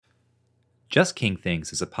Just King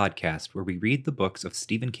Things is a podcast where we read the books of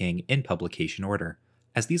Stephen King in publication order.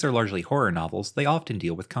 As these are largely horror novels, they often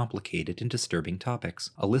deal with complicated and disturbing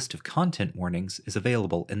topics. A list of content warnings is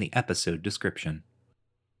available in the episode description.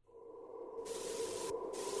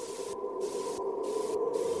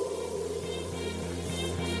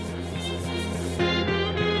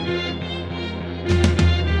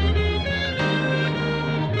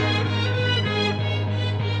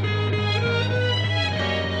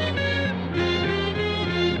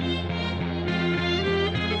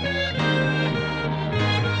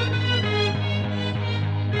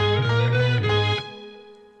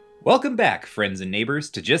 Welcome back, friends and neighbors,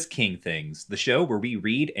 to Just King Things, the show where we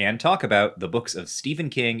read and talk about the books of Stephen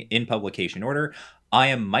King in publication order. I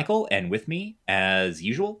am Michael, and with me, as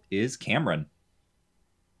usual, is Cameron.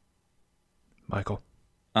 Michael.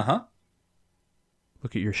 Uh-huh.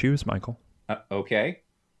 Look at your shoes, Michael. Okay.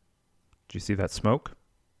 Did you see that smoke?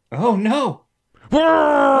 Oh, no!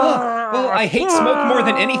 Oh, I hate smoke more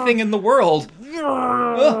than anything in the world!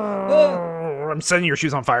 I'm setting your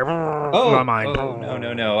shoes on fire. Not mine.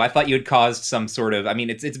 No. I thought you had caused some sort of... I mean,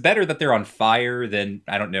 it's better that they're on fire than,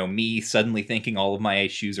 I don't know, me suddenly thinking all of my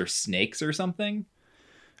shoes are snakes or something.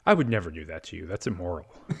 I would never do that to you. That's immoral.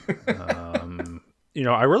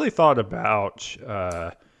 I really thought about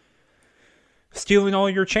stealing all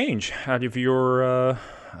your change out of your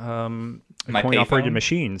coin-operated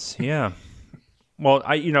machines. Yeah. Well,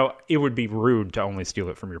 it would be rude to only steal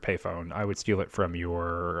it from your payphone. I would steal it from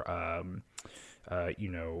your...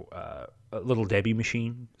 Little Debbie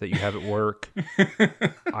machine that you have at work.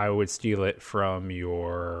 I would steal it from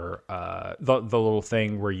your the little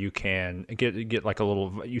thing where you can get like a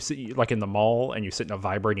little, you sit like in the mall and you sit in a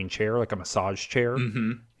vibrating chair, like a massage chair.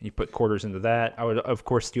 Mm-hmm. You put quarters into that. I would of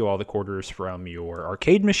course steal all the quarters from your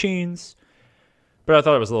arcade machines, but I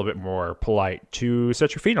thought it was a little bit more polite to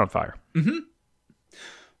set your feet on fire. Mm-hmm.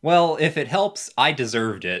 Well, if it helps, I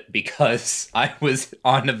deserved it because I was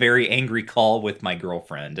on a very angry call with my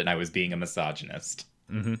girlfriend and I was being a misogynist.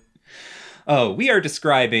 Mm-hmm. Oh, we are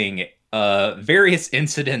describing various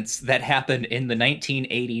incidents that happened in the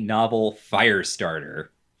 1980 novel Firestarter.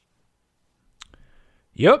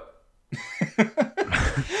 Yep.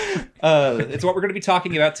 It's what we're going to be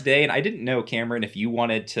talking about today, and I didn't know, Cameron, if you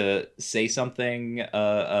wanted to say something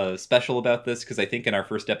special about this, because I think in our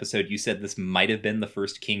first episode you said this might have been the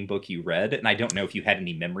first King book you read, and I don't know if you had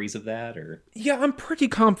any memories of that, or... Yeah, I'm pretty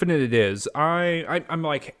confident it is. I'm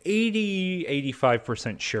like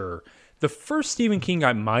 85% sure. The first Stephen King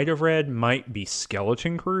I might have read might be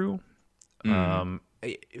Skeleton Crew.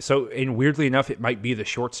 And weirdly enough, it might be the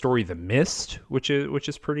short story The Mist, which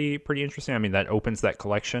is pretty interesting. I mean, that opens that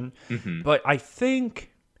collection. Mm-hmm. But I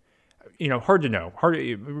think, hard to know,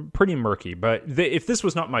 pretty murky. But if this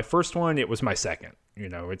was not my first one, it was my second.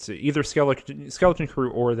 It's either Skeleton Crew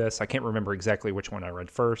or this. I can't remember exactly which one I read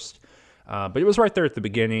first, but it was right there at the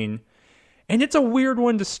beginning. And it's a weird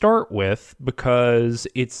one to start with because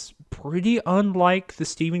it's pretty unlike the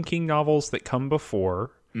Stephen King novels that come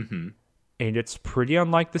before. Mm-hmm. And it's pretty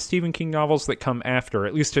unlike the Stephen King novels that come after,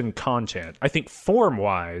 at least in content. I think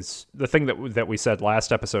form-wise, the thing that we said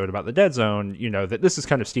last episode about the Dead Zone, that this is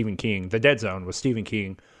kind of Stephen King. The Dead Zone was Stephen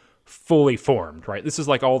King fully formed, right? This is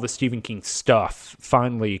like all the Stephen King stuff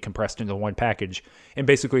finally compressed into one package and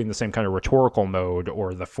basically in the same kind of rhetorical mode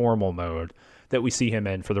or the formal mode that we see him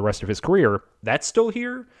in for the rest of his career. That's still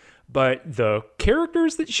here. But the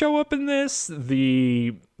characters that show up in this,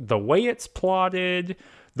 the way it's plotted...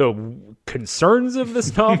 the concerns of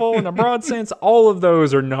this novel in a broad sense, all of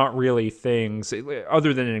those are not really things,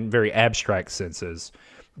 other than in very abstract senses.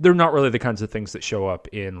 They're not really the kinds of things that show up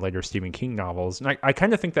in later Stephen King novels. And I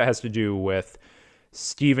kind of think that has to do with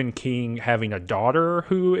Stephen King having a daughter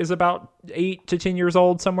who is about 8 to 10 years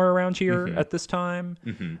old, somewhere around here at this time.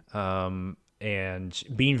 Mm-hmm. And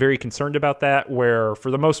being very concerned about that, where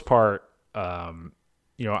for the most part, I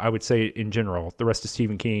would say in general, the rest of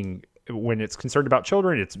Stephen King... when it's concerned about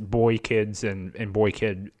children, it's boy kids and boy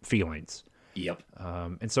kid feelings. Yep.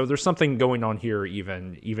 And so there's something going on here,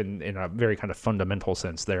 even in a very kind of fundamental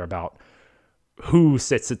sense there about who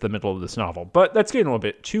sits at the middle of this novel. But that's getting a little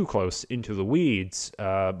bit too close into the weeds.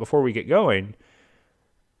 Before we get going,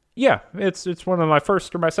 yeah, it's one of my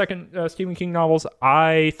first or my second Stephen King novels.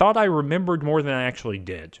 I thought I remembered more than I actually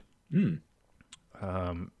did.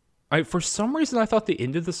 For some reason, I thought the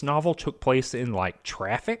end of this novel took place in like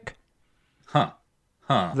traffic. Huh.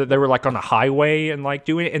 That they were like on a highway and like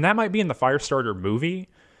doing it, and that might be in the Firestarter movie.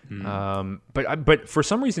 But for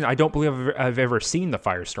some reason, I don't believe I've ever seen the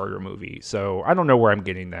Firestarter movie, so I don't know where I'm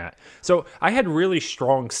getting that. So I had really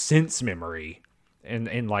strong sense memory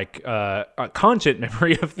and like a content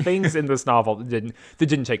memory of things in this novel that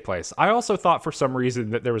didn't take place. I also thought for some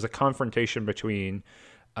reason that there was a confrontation between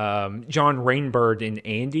John Rainbird and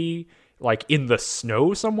Andy, like in the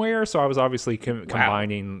snow somewhere. So I was obviously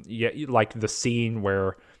combining, like the scene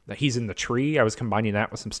where he's in the tree. I was combining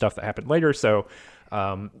that with some stuff that happened later. So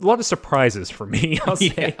a lot of surprises for me, I'll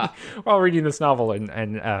say, while reading this novel,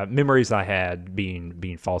 and memories I had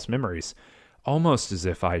being false memories, almost as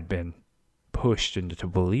if I'd been pushed into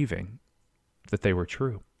believing that they were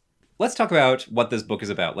true. Let's talk about what this book is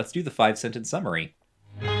about. Let's do the 5-sentence summary.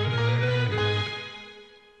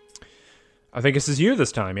 I think this is you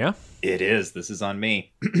this time, yeah? It is. This is on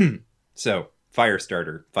me. So,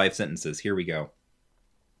 Firestarter, 5 sentences. Here we go.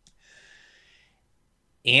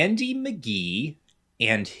 Andy McGee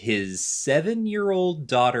and his 7-year-old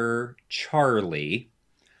daughter, Charlie,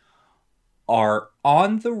 are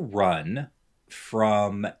on the run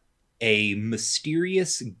from a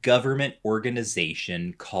mysterious government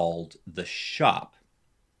organization called The Shop.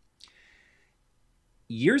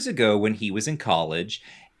 Years ago, when he was in college,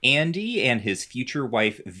 Andy and his future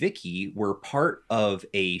wife, Vicky, were part of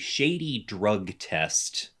a shady drug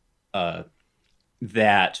test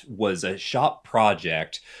that was a shop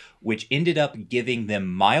project, which ended up giving them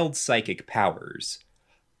mild psychic powers.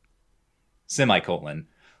 Semicolon.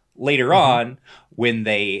 Later on, when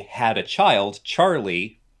they had a child,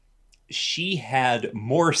 Charlie, she had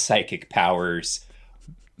more psychic powers,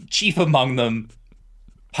 chief among them,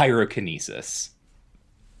 pyrokinesis.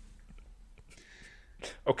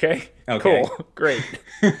 Okay. Cool. Great.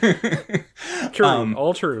 True.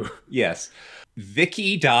 All true. Yes.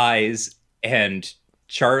 Vicky dies, and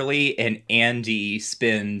Charlie and Andy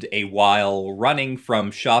spend a while running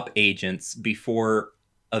from shop agents before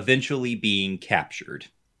eventually being captured.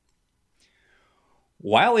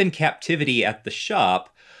 While in captivity at the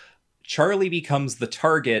shop, Charlie becomes the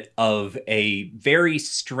target of a very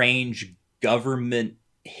strange government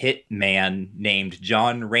hitman named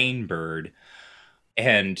John Rainbird.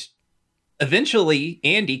 And eventually,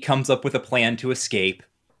 Andy comes up with a plan to escape,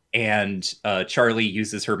 and Charlie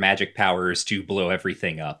uses her magic powers to blow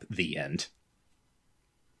everything up. The end.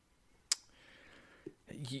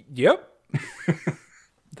 Yep.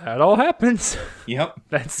 That all happens. Yep.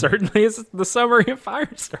 That certainly is the summary of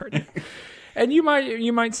Firestarter. And you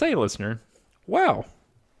might say, listener, wow,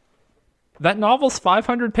 that novel's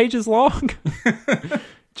 500 pages long?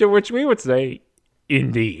 To which we would say,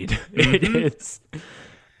 indeed, it is.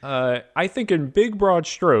 I think in big, broad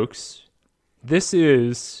strokes, this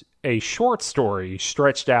is a short story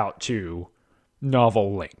stretched out to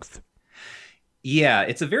novel length. Yeah,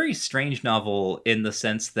 it's a very strange novel in the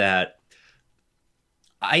sense that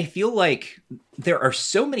I feel like there are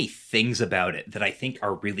so many things about it that I think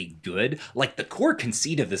are really good. Like, the core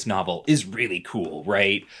conceit of this novel is really cool,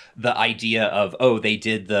 right? The idea of, they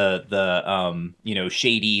did the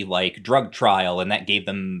shady, like, drug trial, and that gave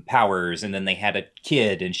them powers, and then they had a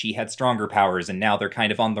kid, and she had stronger powers, and now they're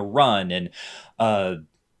kind of on the run, and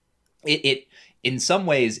it in some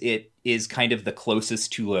ways, it is kind of the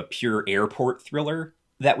closest to a pure airport thriller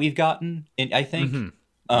that we've gotten, I think. Mm-hmm.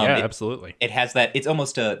 Absolutely. It has that. It's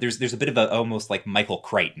almost there's a bit of a almost like Michael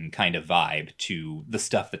Crichton kind of vibe to the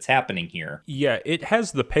stuff that's happening here. Yeah, it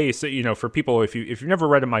has the pace that, for people, if you've never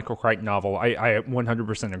read a Michael Crichton novel, I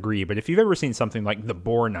 100% agree. But if you've ever seen something like The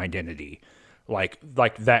Bourne Identity, like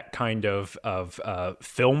that kind of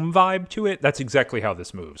film vibe to it, that's exactly how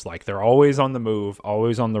this moves. Like, they're always on the move,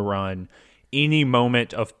 always on the run. Any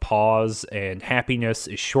moment of pause and happiness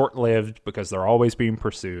is short-lived because they're always being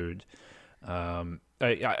pursued.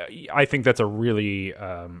 I think that's a really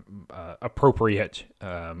appropriate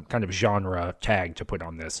kind of genre tag to put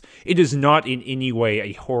on this. It is not in any way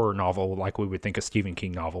a horror novel like we would think a Stephen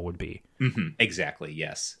King novel would be. Mm-hmm. Exactly,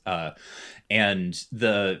 yes. And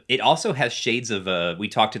it also has shades of, we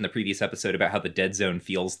talked in the previous episode about how The Dead Zone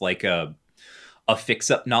feels like a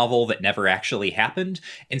fix-up novel that never actually happened.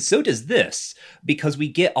 And so does this, because we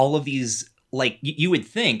get all of these, like, you would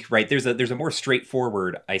think, right, there's a more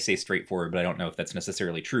straightforward, I say straightforward, but I don't know if that's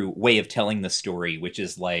necessarily true, way of telling the story, which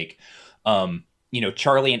is like,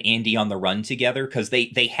 Charlie and Andy on the run together, because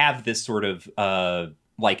they have this sort of,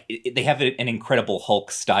 they have an Incredible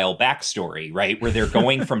Hulk style backstory, right, where they're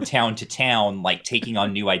going from town to town, like taking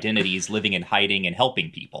on new identities, living in hiding and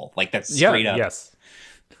helping people. Like, that's straight up. Yes.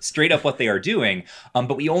 Straight up what they are doing.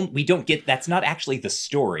 But we don't get, that's not actually the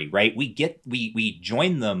story, right? We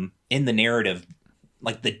join them in the narrative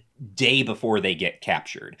like the day before they get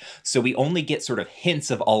captured. So we only get sort of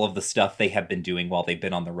hints of all of the stuff they have been doing while they've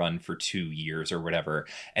been on the run for 2 years or whatever.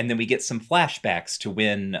 And then we get some flashbacks to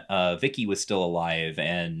when Vicky was still alive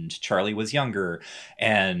and Charlie was younger.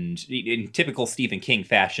 And in typical Stephen King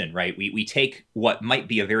fashion, right, we take what might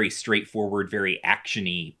be a very straightforward, very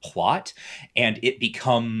action-y plot, and it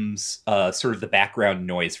becomes sort of the background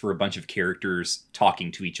noise for a bunch of characters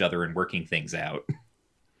talking to each other and working things out.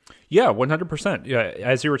 Yeah, 100%. Yeah,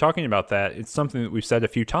 as you were talking about that, it's something that we've said a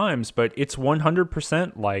few times, but it's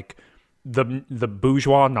 100% like the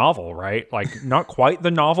bourgeois novel, right? Like not quite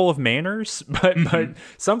the novel of manners, but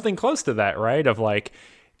something close to that, right? Of like,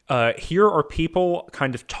 here are people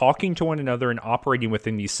kind of talking to one another and operating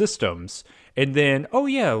within these systems. And then, oh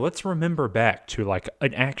yeah, let's remember back to like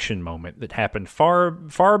an action moment that happened far,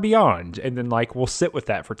 far beyond. And then like, we'll sit with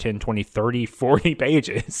that for 10, 20, 30, 40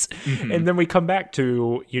 pages. And then we come back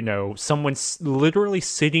to, you know, someone literally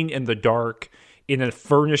sitting in the dark in a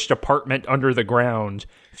furnished apartment under the ground,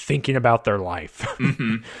 thinking about their life.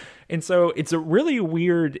 And so it's a really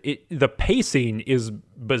weird, the pacing is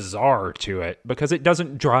bizarre to it because it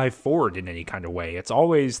doesn't drive forward in any kind of way. It's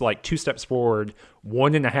always like 2 steps forward,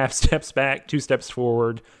 1.5 steps back, 2 steps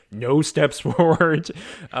forward, no steps forward,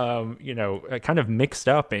 you know, kind of mixed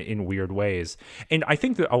up in weird ways. And I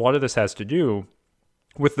think that a lot of this has to do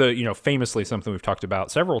with the, you know, famously something we've talked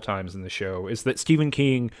about several times in the show is that Stephen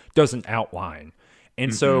King doesn't outline.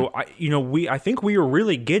 And so, I think we are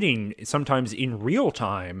really getting sometimes in real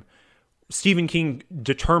time Stephen King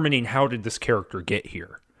determining how did this character get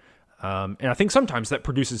here. And I think sometimes that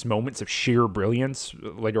produces moments of sheer brilliance.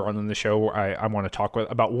 Later on in the show, I want to talk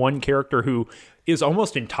about one character who is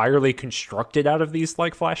almost entirely constructed out of these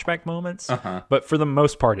like flashback moments. But for the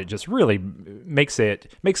most part, it just really makes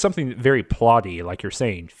something very plotty, like you're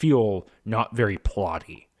saying, feel not very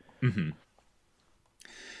plotty.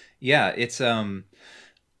 Yeah,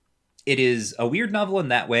 it is a weird novel in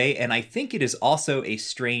that way, and I think it is also a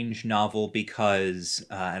strange novel because,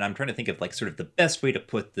 and I'm trying to think of like sort of the best way to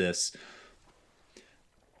put this,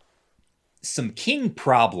 some King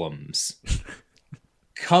problems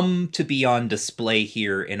come to be on display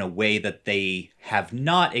here in a way that they have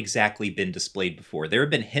not exactly been displayed before. There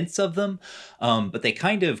have been hints of them, but they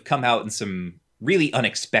kind of come out in some really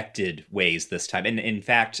unexpected ways this time. And in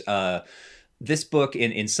fact, this book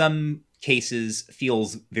in some cases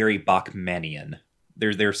feels very Bachmanian.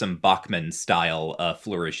 There's some Bachman style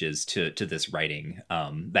flourishes to this writing.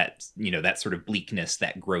 That, you know, that sort of bleakness,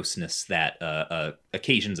 that grossness, that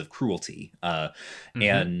occasions of cruelty,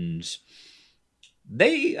 and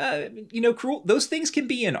they, those things can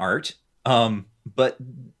be in art, but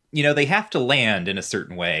you know they have to land in a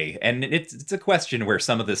certain way, and it's a question where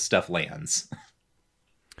some of this stuff lands.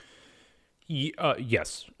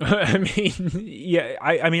 Yes. I mean, yeah,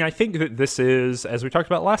 I mean, I think that this is, as we talked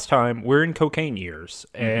about last time, we're in cocaine years.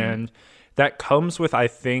 And that comes with, I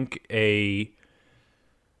think,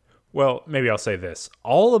 well, maybe I'll say this.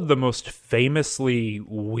 All of the most famously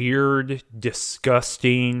weird,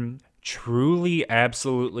 disgusting, truly,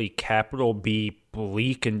 absolutely capital B,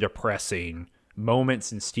 bleak and depressing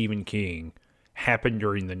moments in Stephen King happened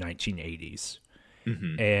during the 1980s.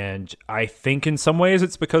 And I think in some ways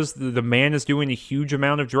it's because the man is doing a huge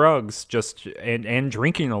amount of drugs and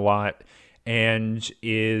drinking a lot and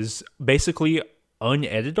is basically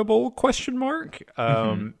uneditable ?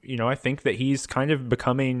 You know, I think that he's kind of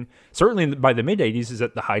becoming, certainly by the mid 80s, is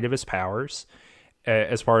at the height of his powers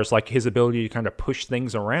as far as like his ability to kind of push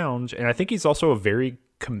things around. And I think he's also a very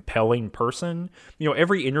compelling person. You know,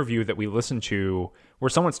 every interview that we listen to where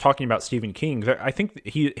someone's talking about Stephen King, I think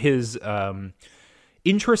his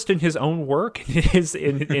interest in his own work,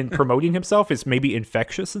 in promoting himself, is maybe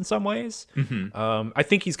infectious in some ways. I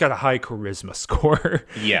think he's got a high charisma score.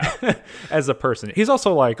 Yeah, as a person, he's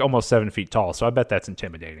also like almost 7 feet tall, so I bet that's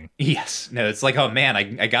intimidating. Yes, no, it's like, oh man,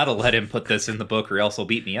 I gotta let him put this in the book, or else he'll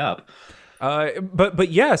beat me up. But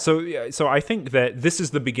yeah, so I think that this is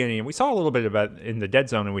the beginning. We saw a little bit about in the Dead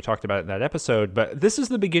Zone, and we talked about it in that episode. But this is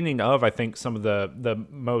the beginning of, I think, some of the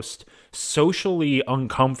most socially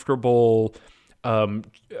uncomfortable,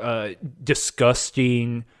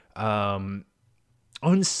 disgusting,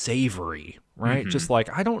 unsavory, right? Just like,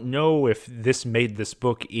 I don't know if this made this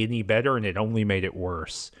book any better and it only made it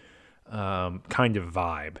worse, kind of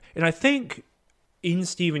vibe. And I think in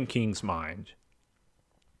Stephen King's mind,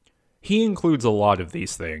 he includes a lot of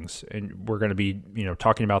these things, and we're going to be, you know,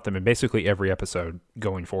 talking about them in basically every episode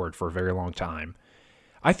going forward for a very long time.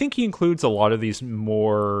 I think he includes a lot of these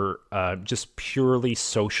more just purely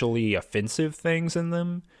socially offensive things in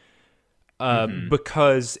them.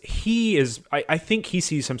 because he is, I think he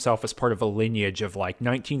sees himself as part of a lineage of like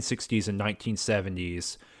 1960s and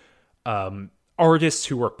 1970s artists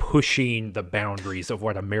who are pushing the boundaries of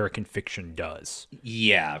what American fiction does.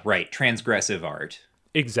 Yeah, right. Transgressive art.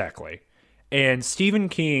 Exactly. And Stephen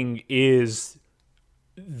King is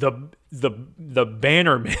the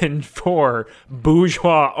bannerman for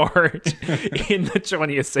bourgeois art in the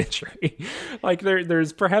 20th century. Like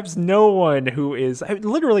there's perhaps no one who is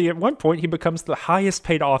literally at one point he becomes the highest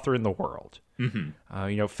paid author in the world.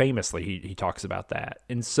 Famously he talks about that.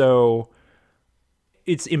 And so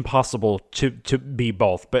it's impossible to be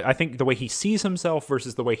both. But I think the way he sees himself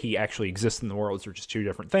versus the way he actually exists in the world are just two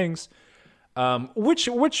different things. Which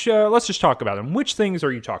let's just talk about them. Which things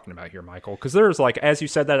are you talking about here, Michael? Because there's like, as you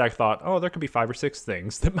said that, I thought, there could be 5 or 6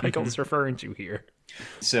 things that Michael's referring to here.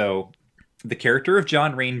 So the character of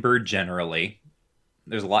John Rainbird generally,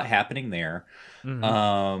 there's a lot happening there.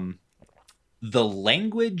 The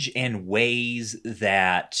language and ways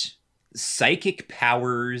that psychic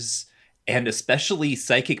powers, and especially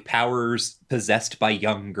psychic powers possessed by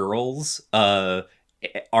young girls,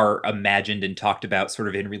 are imagined and talked about sort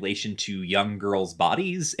of in relation to young girls'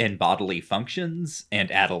 bodies and bodily functions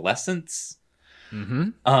and adolescence.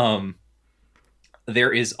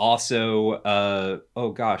 There is also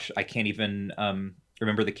I can't even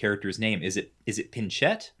remember the character's name. Is it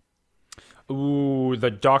Pinchette? Ooh, the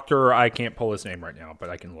doctor. I can't pull his name right now, but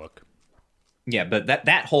I can look. Yeah, but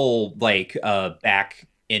that whole like back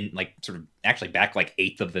in like sort of actually back like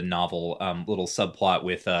eighth of the novel little subplot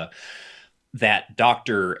with that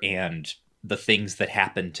doctor and the things that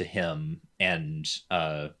happened to him. And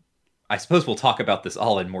I suppose we'll talk about this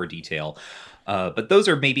all in more detail. But those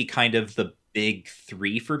are maybe kind of the big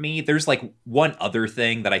 3 for me. There's like one other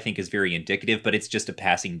thing that I think is very indicative, but it's just a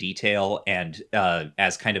passing detail. And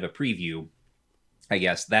as kind of a preview, I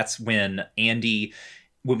guess, that's when we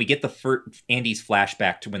get Andy's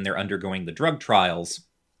flashback to when they're undergoing the drug trials.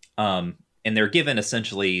 And they're given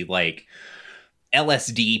essentially like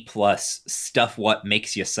LSD plus stuff what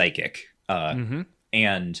makes you psychic.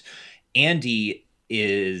 And Andy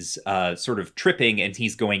is sort of tripping and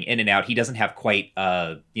he's going in and out. He doesn't have quite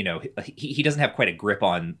he doesn't have quite a grip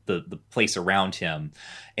on the place around him.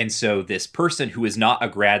 And so this person who is not a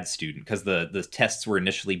grad student, because the tests were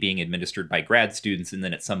initially being administered by grad students, and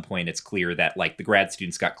then at some point it's clear that like the grad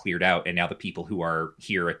students got cleared out and now the people who are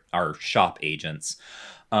here are shop agents.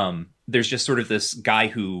 There's just sort of this guy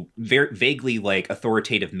who vaguely like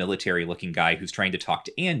authoritative military looking guy who's trying to talk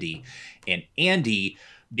to Andy, and Andy,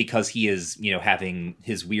 because he is, having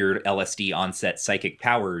his weird LSD onset psychic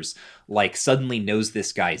powers, like suddenly knows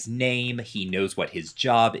this guy's name. He knows what his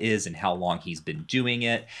job is and how long he's been doing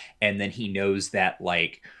it. And then he knows that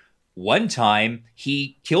like one time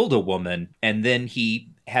he killed a woman and then he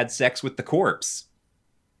had sex with the corpse.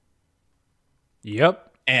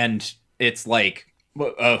 Yep. And it's like,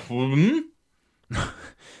 and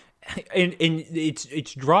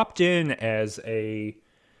it's dropped in as a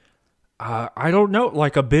I don't know,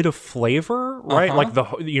 like a bit of flavor, right? Like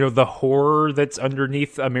the horror that's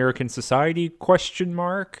underneath American society ? But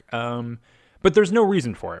there's no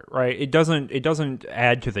reason for it, right? It doesn't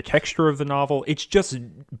add to the texture of the novel. It's just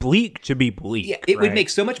bleak to be bleak. Yeah, it would make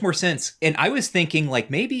so much more sense. And I was thinking like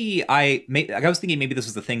maybe this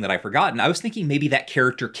was the thing that I forgot. And I was thinking maybe that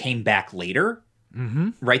character came back later.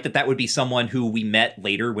 Right, that would be someone who we met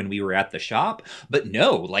later when we were at the shop. But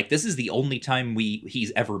no, like this is the only time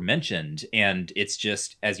he's ever mentioned, and it's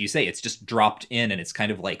just, as you say, it's just dropped in, and it's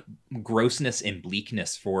kind of like grossness and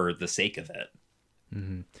bleakness for the sake of it.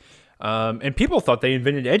 And people thought they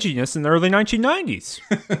invented edginess in the early 1990s,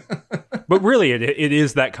 but really it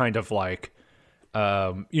is that kind of like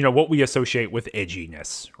what we associate with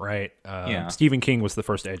edginess, right? Stephen King was the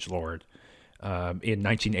first edgelord. In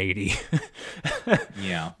 1980.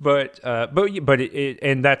 Yeah. But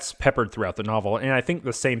and that's peppered throughout the novel. And I think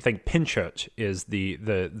the same thing, Pinchot is the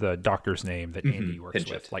doctor's name that Andy works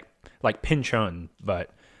with. Like Pinchon,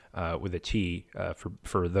 but with a T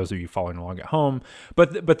for those of you following along at home.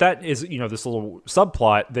 But that is, this little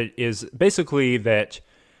subplot that is basically that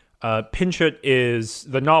Pinchot is,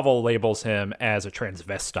 the novel labels him as a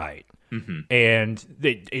transvestite. And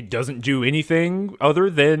it doesn't do anything other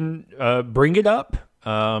than bring it up.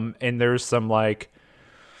 And there's some like,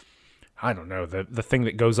 I don't know, the thing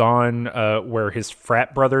that goes on where his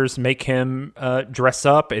frat brothers make him dress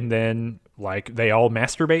up and then like they all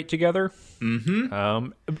masturbate together.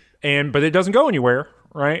 But it doesn't go anywhere,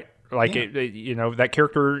 right? Like that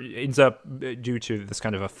character ends up, due to this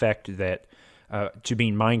kind of effect that to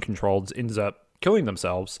being mind controlled, ends up killing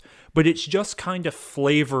themselves, but it's just kind of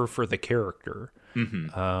flavor for the character.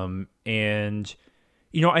 And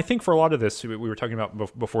I think for a lot of this, we were talking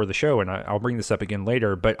about before the show, and I'll bring this up again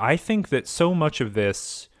later, but I think that so much of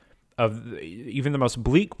this, of even the most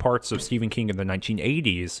bleak parts of Stephen King in the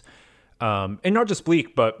 1980s, and not just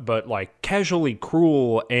bleak, but like casually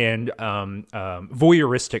cruel and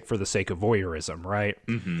voyeuristic for the sake of voyeurism, right?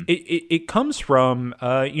 It comes from,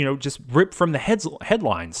 just ripped from the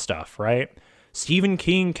headline stuff, right? Stephen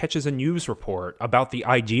King catches a news report about the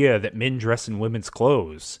idea that men dress in women's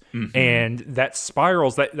clothes, and that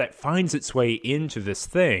spirals, that finds its way into this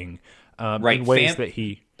thing in ways that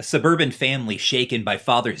he... A suburban family shaken by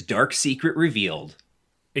father's dark secret revealed.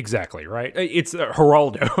 Exactly, right? It's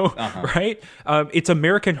Geraldo, right? It's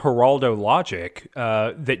American Geraldo logic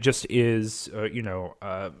that just is, I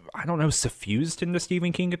don't know, suffused into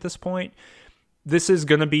Stephen King at this point. This is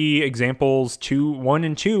going to be examples 1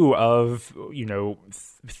 and 2 of,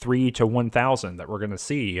 3 to 1,000 that we're going to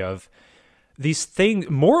see of these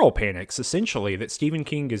moral panics, essentially, that Stephen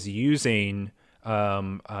King is using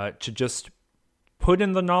to just put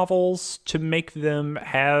in the novels to make them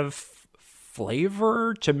have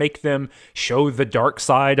flavor, to make them show the dark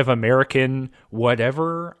side of American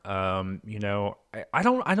whatever. I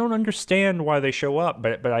don't understand why they show up,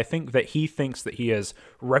 but I think that he thinks that he is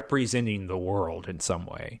representing the world in some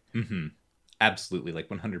way. Absolutely, like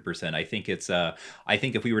 100%. I think it's I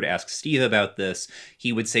think if we were to ask Steve about this,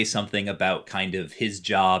 he would say something about kind of his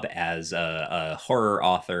job as a horror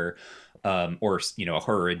author, or a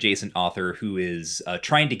horror adjacent author who is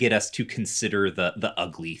trying to get us to consider the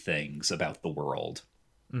ugly things about the world.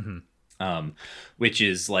 Which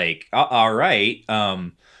is like, all right,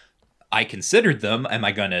 I considered them. Am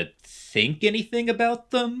I going to think anything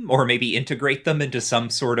about them, or maybe integrate them into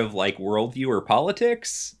some sort of like worldview or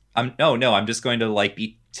politics? No, I'm just going to like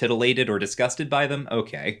be titillated or disgusted by them.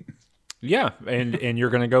 Okay. Yeah, and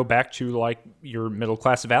you're going to go back to like your middle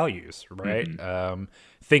class values, right?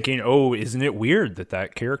 Thinking, oh, isn't it weird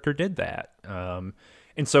that character did that?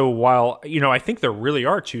 And so while, I think there really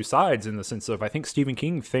are two sides in the sense of, I think Stephen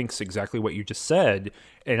King thinks exactly what you just said.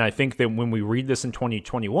 And I think that when we read this in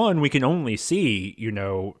 2021, we can only see,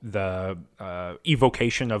 the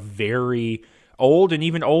evocation of very old, and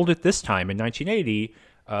even old at this time in 1980,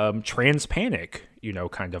 trans panic,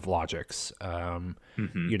 kind of logics.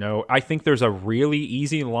 I think there's a really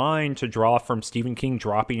easy line to draw from Stephen King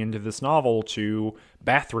dropping into this novel to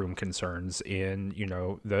bathroom concerns in,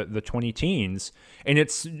 the 20-teens. And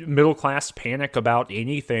it's middle-class panic about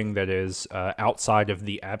anything that is outside of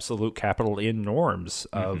the absolute capital N norms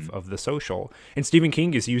of the social. And Stephen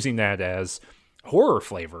King is using that as horror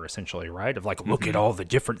flavor, essentially, right? Of like, look at all the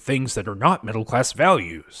different things that are not middle-class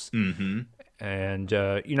values. And,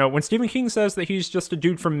 when Stephen King says that he's just a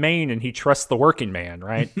dude from Maine and he trusts the working man,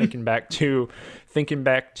 right? thinking back to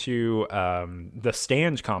the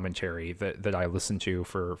Stand commentary that I listened to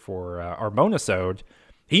for our bonusode,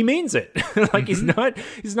 he means it. Like he's not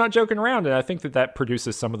joking around. And I think that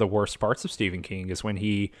produces some of the worst parts of Stephen King is when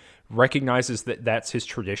he recognizes that that's his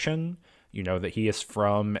tradition. That he is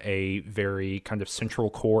from a very kind of central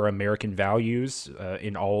core American values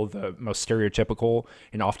in all the most stereotypical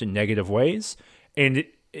and often negative ways. And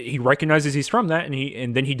he recognizes he's from that,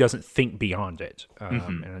 and then he doesn't think beyond it.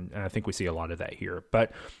 And I think we see a lot of that here.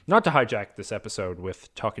 But not to hijack this episode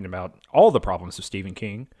with talking about all the problems of Stephen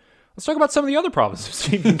King, let's talk about some of the other problems of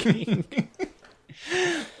Stephen King.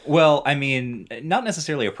 Well, I mean, not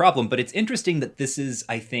necessarily a problem, but it's interesting that this is,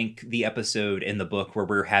 I think, the episode in the book where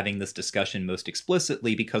we're having this discussion most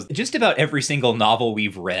explicitly, because just about every single novel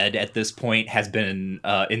we've read at this point has been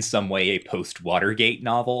in some way a post-Watergate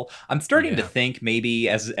novel. I'm starting to think maybe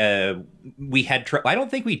as we had... I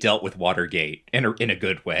don't think we dealt with Watergate in a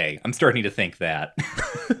good way. I'm starting to think that.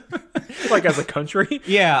 Like as a country?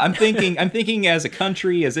 Yeah, I'm thinking as a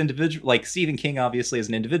country, as individual, like Stephen King obviously as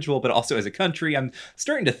an individual, but also as a country. I'm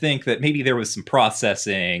starting to think that maybe there was some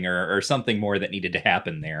processing or something more that needed to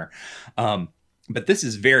happen there. But this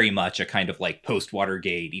is very much a kind of like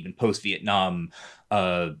post-Watergate, even post-Vietnam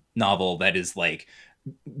novel that is like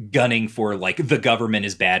gunning for like the government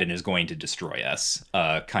is bad and is going to destroy us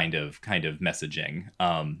kind of messaging.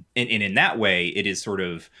 And in that way, it is sort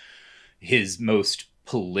of his most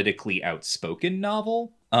politically outspoken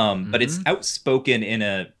novel, but it's outspoken in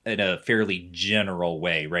a fairly general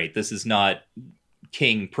way, right? This is not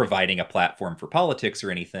King providing a platform for politics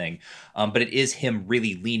or anything, but it is him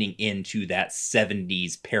really leaning into that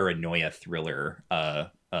 70s paranoia thriller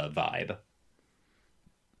vibe.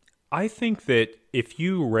 I think that if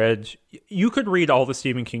you could read all the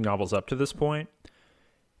Stephen King novels up to this point,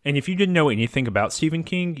 and if you didn't know anything about Stephen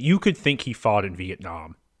King, you could think he fought in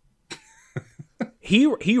Vietnam.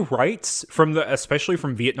 he writes especially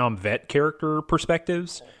from Vietnam vet character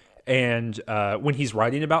perspectives, and when he's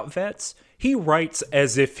writing about vets, he writes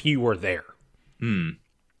as if he were there.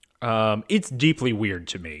 It's deeply weird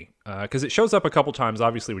to me because it shows up a couple times,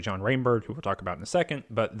 obviously with John Rainbird, who we'll talk about in a second,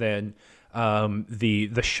 but then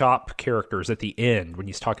the shop characters at the end when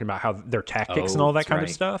he's talking about how their tactics and all that kind of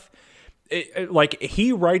stuff. Like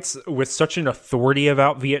he writes with such an authority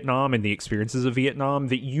about Vietnam and the experiences of Vietnam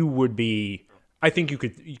that I think you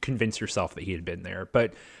could convince yourself that he had been there.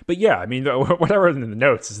 But yeah, I mean, what I wrote in the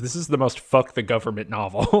notes is this is the most fuck the government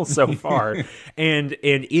novel so far. and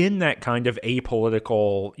in that kind of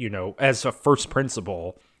apolitical, as a first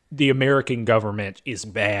principle, the American government is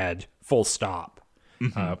bad, full stop,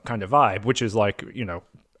 kind of vibe, which is like,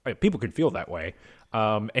 people can feel that way.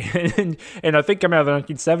 And I think coming out of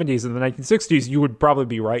the 1970s and the 1960s, you would probably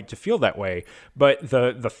be right to feel that way. But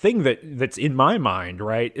the thing that's in my mind,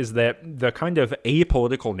 right, is that the kind of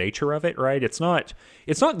apolitical nature of it, right? It's not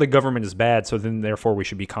the government is bad, so then therefore we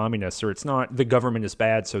should be communists, or it's not the government is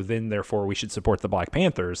bad, so then therefore we should support the Black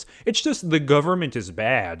Panthers. It's just the government is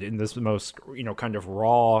bad in this most, kind of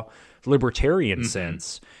raw libertarian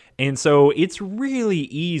sense. And so it's really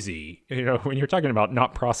easy, when you're talking about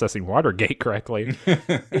not processing Watergate correctly,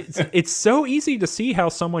 it's so easy to see how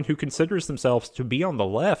someone who considers themselves to be on the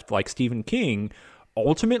left, like Stephen King,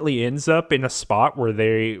 ultimately ends up in a spot where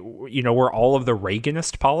where all of the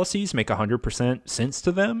Reaganist policies make 100% sense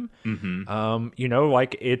to them.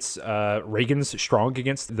 Like it's Reagan's strong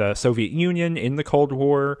against the Soviet Union in the Cold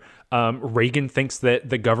War. Reagan thinks that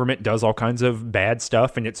the government does all kinds of bad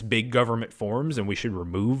stuff in its big government forms, and we should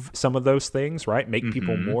remove some of those things, right? Make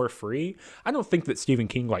people more free. I don't think that Stephen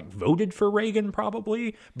King voted for Reagan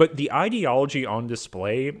probably, but the ideology on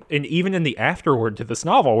display, and even in the afterword to this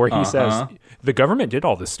novel where he says the government did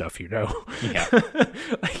all this stuff, Yeah.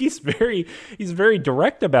 he's very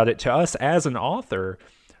direct about it to us as an author.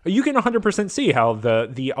 You can 100% see how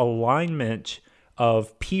the alignment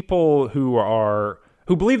of people who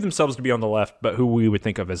believe themselves to be on the left, but who we would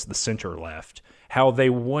think of as the center left, how they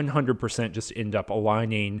 100% just end up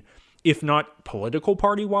aligning, if not political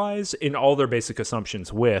party-wise, in all their basic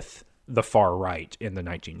assumptions with the far right in the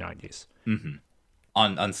 1990s.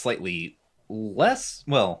 On slightly less,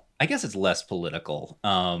 well, I guess it's less political,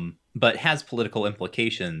 but has political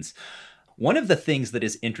implications. One of the things that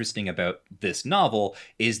is interesting about this novel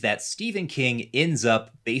is that Stephen King ends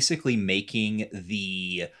up basically making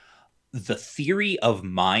the theory of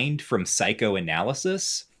mind from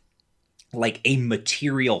psychoanalysis like a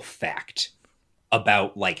material fact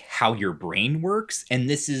about like how your brain works. And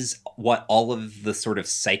this is what all of the sort of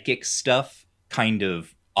psychic stuff kind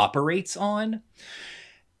of operates on.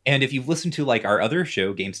 And if you've listened to like our other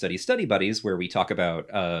show, Game Studies Study Buddies, where we talk about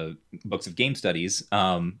books of game studies,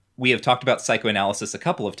 we have talked about psychoanalysis a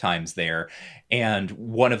couple of times there. And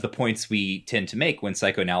one of the points we tend to make when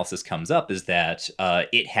psychoanalysis comes up is that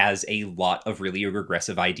it has a lot of really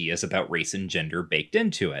regressive ideas about race and gender baked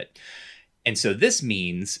into it. And so this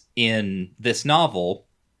means in this novel,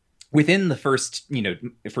 within the first,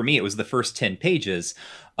 for me, it was the first 10 pages,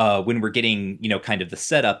 when we're getting, kind of the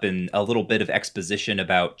setup and a little bit of exposition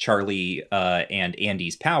about Charlie and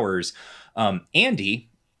Andy's powers. Andy,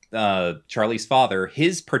 Charlie's father,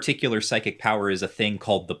 his particular psychic power is a thing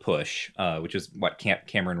called the push, which is what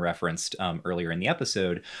Cameron referenced earlier in the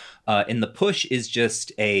episode. And the push is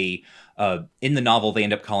just in the novel, they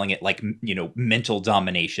end up calling it like, mental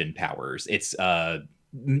domination powers. It's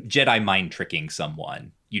Jedi mind tricking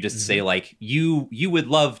someone. You just say like, you would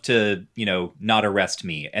love to, not arrest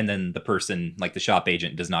me. And then the person, like the shop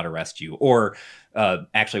agent, does not arrest you. Or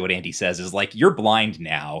actually what Andy says is like, you're blind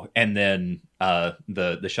now. And then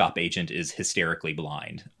the shop agent is hysterically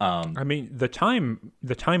blind. I mean, the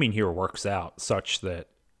timing here works out such that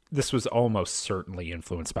this was almost certainly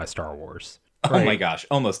influenced by Star Wars. Right? Oh my gosh.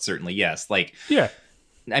 Almost certainly. Yes. Like, yeah.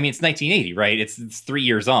 I mean, it's 1980, right? It's 3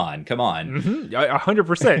 years on. Come on.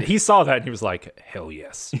 100%. He saw that and he was like, hell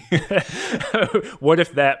yes. What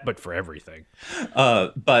if that, but for everything?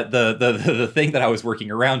 But the thing that I was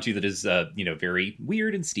working around to that is, very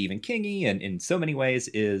weird and Stephen King-y and in so many ways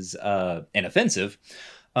is and offensive,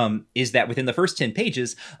 is that within the first 10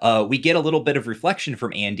 pages, we get a little bit of reflection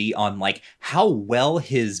from Andy on like how well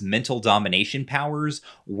his mental domination powers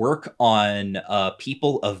work on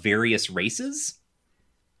people of various races.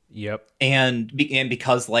 Yep. And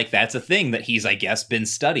because like that's a thing that he's, I guess, been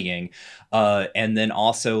studying. And then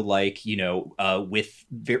also like, with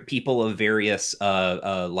people of various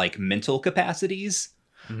like mental capacities.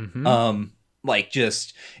 Like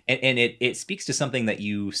just and it speaks to something that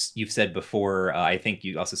you've said before. I think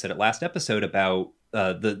you also said it last episode about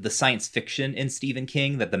the science fiction in Stephen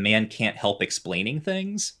King, that the man can't help explaining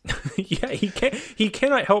things. Yeah, he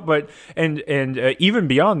cannot help but and even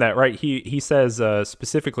beyond that, right? He says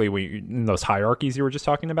specifically in those hierarchies you were just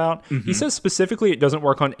talking about, he says specifically it doesn't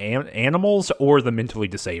work on animals or the mentally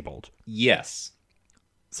disabled. Yes.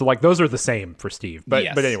 So like those are the same for Steve. But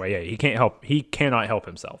Yes. but anyway, yeah, he cannot help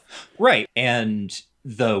himself. Right. And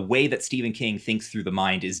the way that Stephen King thinks through the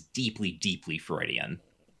mind is deeply, deeply Freudian.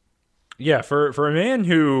 Yeah, for a man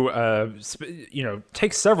who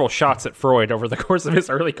takes several shots at Freud over the course of his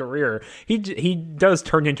early career, he does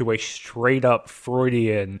turn into a straight up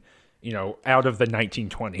Freudian, out of the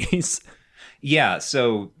 1920s. Yeah,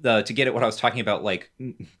 so to get at what I was talking about, like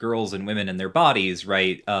girls and women and their bodies,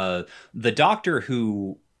 right? The doctor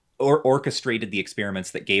who orchestrated the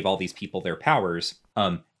experiments that gave all these people their powers,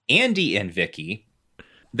 Andy and Vicky,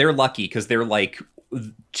 they're lucky because they're like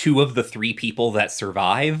two of the three people that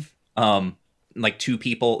survive. Like two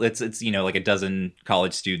people, it's like a dozen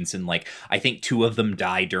college students, and like I think two of them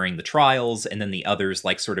die during the trials, and then the others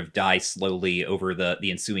like sort of die slowly over the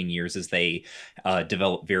ensuing years as they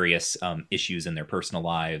develop various issues in their personal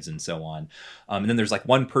lives and so on. And then there's like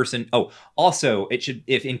one person. Oh, also it should,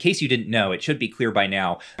 if in case you didn't know, it should be clear by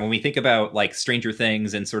now, when we think about like Stranger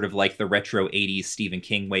Things and sort of like the retro 80s Stephen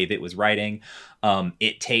King wave it was writing,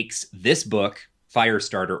 it takes this book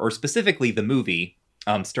Firestarter, or specifically the movie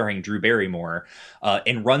starring Drew Barrymore,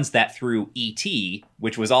 and runs that through E.T.,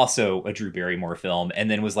 which was also a Drew Barrymore film, and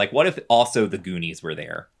then was like, what if also the Goonies were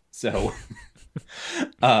there? So...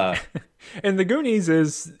 and the Goonies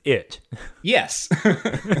is it. Yes.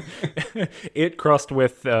 It crossed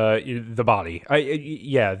with the body.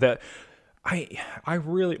 I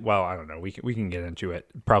really, well, I don't know. We can get into it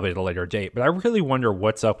probably at a later date, but I really wonder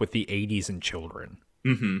what's up with the 80s and children.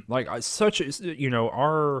 Mm-hmm. Like I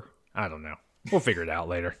don't know. We'll figure it out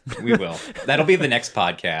later. We will. That'll be the next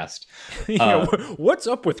podcast. What's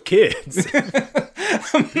up with kids? 2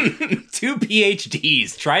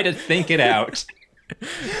 PhDs. Try to think it out.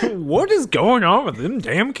 What is going on with them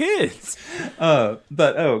damn kids? But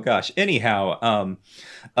oh gosh. Anyhow,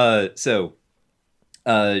 so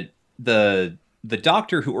the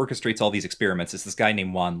doctor who orchestrates all these experiments is this guy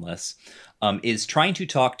named Wanless, is trying to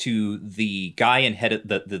talk to the guy in head of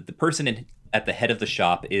the person at the head of the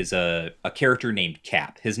shop is a character named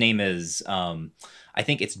Cap. His name is, I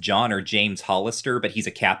think it's John or James Hollister, but he's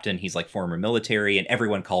a captain. He's like former military, and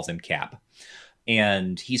everyone calls him Cap.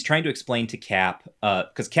 And he's trying to explain to Cap,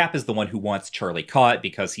 because Cap is the one who wants Charlie caught,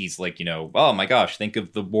 because he's like, oh my gosh, think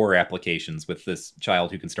of the war applications with this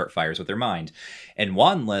child who can start fires with their mind. And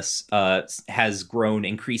Wanless has grown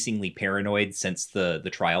increasingly paranoid since the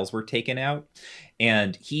trials were taken out.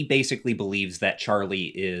 And he basically believes that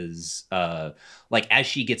Charlie is, as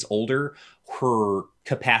she gets older, her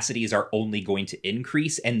capacities are only going to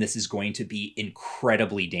increase, and this is going to be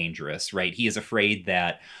incredibly dangerous, right? He is afraid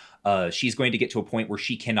that she's going to get to a point where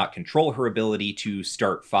she cannot control her ability to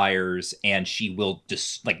start fires, and she will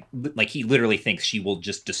just he literally thinks she will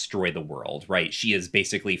just destroy the world, right? She is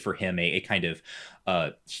basically for him a kind of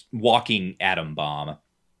walking atom bomb.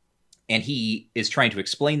 And he is trying to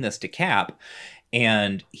explain this to Cap,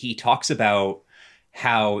 and he talks about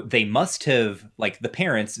how they must have, like the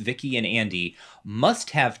parents, Vicky and Andy, must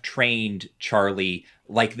have trained Charlie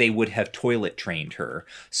like they would have toilet trained her.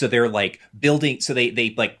 So they're like building, so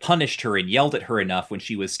they like punished her and yelled at her enough when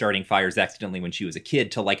she was starting fires accidentally when she was a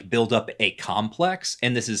kid to like build up a complex.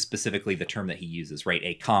 And this is specifically the term that he uses, right?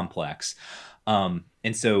 A complex. And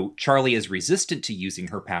so Charlie is resistant to using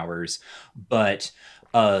her powers, but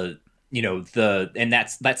and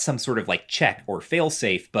that's some sort of like check or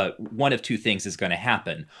failsafe, but one of two things is going to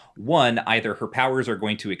happen. One, either her powers are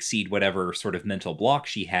going to exceed whatever sort of mental block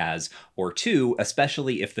she has, or two,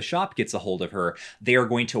 especially if the shop gets a hold of her, they are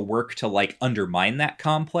going to work to like undermine that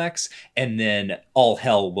complex, and then all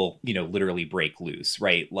hell will, literally break loose,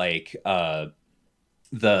 right? Like,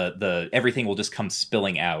 the everything will just come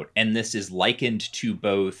spilling out. And this is likened to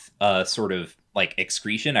both sort of like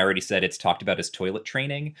excretion. I already said it's talked about as toilet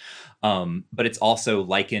training, but it's also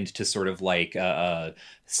likened to sort of like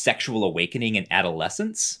sexual awakening in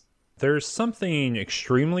adolescence. There's something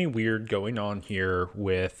extremely weird going on here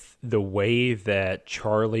with the way that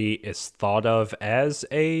Charlie is thought of as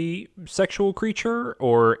a sexual creature,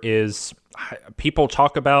 or is people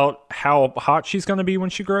talk about how hot she's going to be when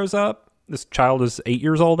she grows up. This child is 8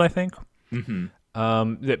 years old, I think. Mm-hmm.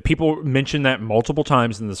 That people mention that multiple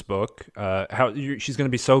times in this book, how she's going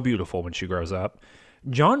to be so beautiful when she grows up.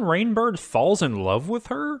 John Rainbird falls in love with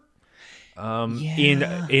her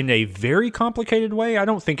in a very complicated way. I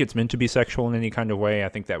don't think it's meant to be sexual in any kind of way. I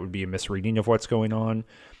think that would be a misreading of what's going on.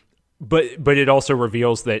 but it also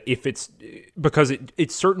reveals that if it's because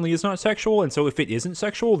it certainly is not sexual, and so if it isn't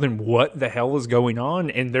sexual, then what the hell is going on?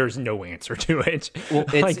 And there's no answer to it. Well,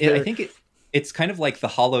 I think it's kind of like the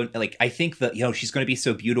hollow. Like, I think that, she's going to be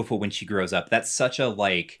so beautiful when she grows up. That's such a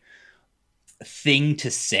like thing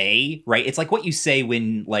to say, right? It's like what you say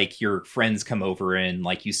when like your friends come over and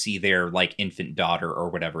like you see their like infant daughter or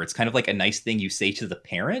whatever. It's kind of like a nice thing you say to the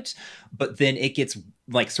parent, but then it gets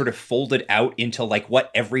like sort of folded out into like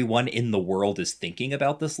what everyone in the world is thinking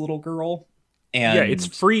about this little girl. And yeah, it's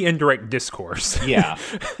free indirect discourse. Yeah.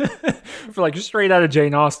 For like straight out of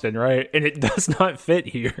Jane Austen, right? And it does not fit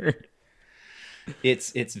here.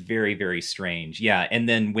 It's very, very strange. Yeah. And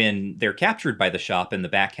then when they're captured by the shop in the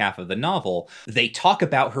back half of the novel, they talk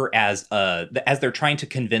about her as they're trying to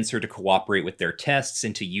convince her to cooperate with their tests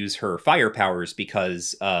and to use her fire powers,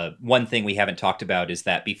 because one thing we haven't talked about is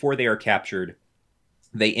that before they are captured,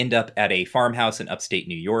 they end up at a farmhouse in upstate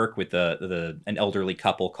New York with an elderly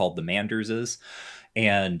couple called the Manderses.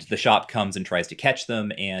 And the shop comes and tries to catch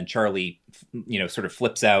them, and Charlie, sort of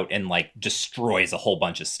flips out and like destroys a whole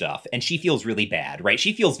bunch of stuff. And she feels really bad, right?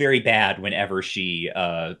 She feels very bad whenever she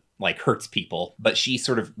like hurts people, but she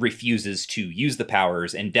sort of refuses to use the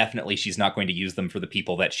powers, and definitely she's not going to use them for the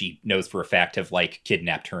people that she knows for a fact have like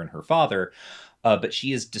kidnapped her and her father. But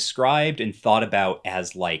she is described and thought about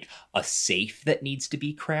as like a safe that needs to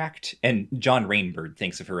be cracked. And John Rainbird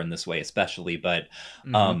thinks of her in this way especially, but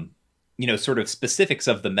sort of specifics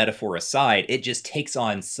of the metaphor aside, it just takes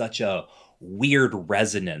on such a weird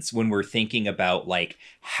resonance when we're thinking about like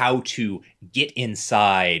how to get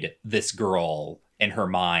inside this girl and her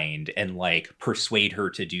mind and like persuade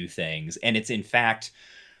her to do things. And it's in fact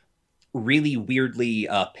really weirdly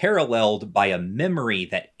paralleled by a memory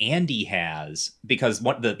that Andy has, because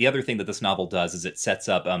the other thing that this novel does is it sets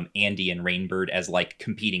up Andy and Rainbird as like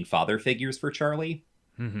competing father figures for Charlie.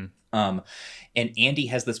 Mm-hmm. And Andy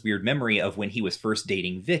has this weird memory of when he was first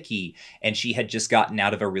dating Vicky, and she had just gotten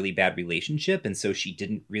out of a really bad relationship, and so she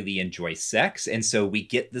didn't really enjoy sex. And so we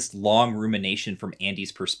get this long rumination from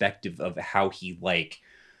Andy's perspective of how he like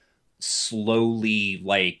slowly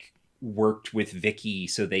like worked with Vicky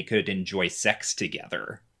so they could enjoy sex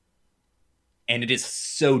together. And it is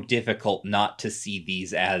so difficult not to see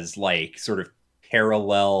these as like sort of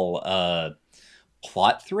parallel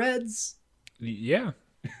plot threads. Yeah.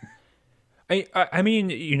 I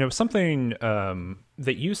mean, something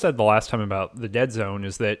that you said the last time about the Dead Zone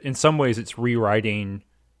is that in some ways it's rewriting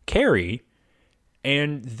Carrie,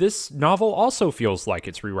 and this novel also feels like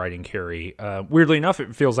it's rewriting Carrie. Weirdly enough,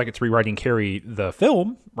 it feels like it's rewriting Carrie the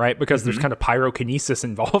film, right? Because there's kind of pyrokinesis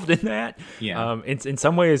involved in that. Yeah. In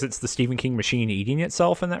some ways, it's the Stephen King machine eating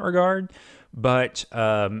itself in that regard. But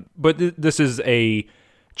this is a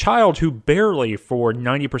child who barely, for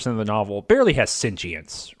 90% of the novel, barely has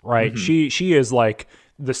sentience, right? Mm-hmm. She is like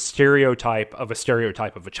the stereotype of a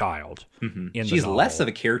child. Mm-hmm. She's less of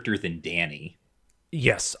a character than Danny.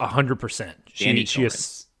 Yes, 100%. She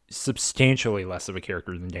is substantially less of a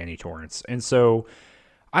character than Danny Torrance. And so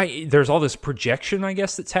there's all this projection, I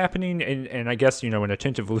guess, that's happening. And I guess, an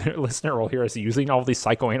attentive listener will hear us using all these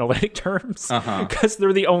psychoanalytic terms because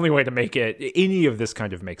they're the only way to make any of this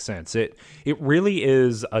kind of make sense. It really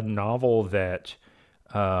is a novel that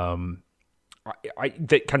that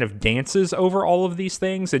kind of dances over all of these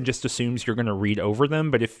things and just assumes you're going to read over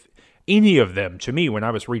them. But if any of them, to me, when I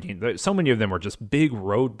was reading, so many of them were just big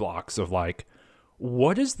roadblocks of like,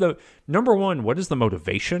 what is the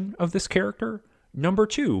motivation of this character? Number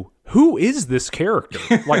two, who is this character?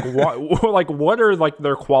 Like what are like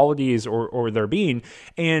their qualities or their being?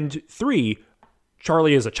 And three,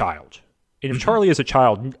 Charlie is a child. And if Charlie is a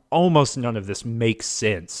child, almost none of this makes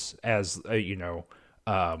sense as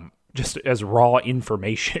just as raw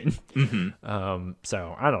information.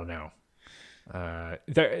 So I don't know.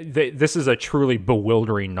 This is a truly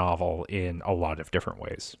bewildering novel in a lot of different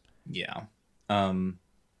ways. Yeah.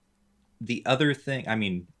 The other thing, I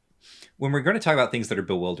mean, when we're going to talk about things that are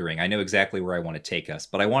bewildering, I know exactly where I want to take us,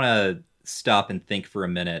 but I want to stop and think for a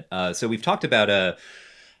minute. So we've talked about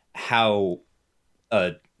how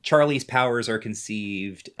Charlie's powers are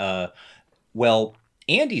conceived. Well,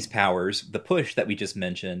 Andy's powers, the push that we just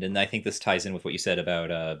mentioned, and I think this ties in with what you said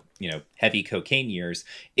about heavy cocaine years.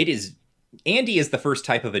 Andy is the first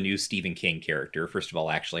type of a new Stephen King character. First of all,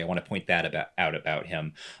 actually, I want to point that out about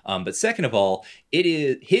him. But second of all, it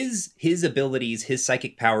is his abilities, his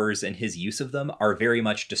psychic powers, and his use of them are very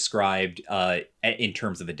much described in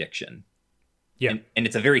terms of addiction. Yeah. And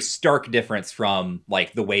it's a very stark difference from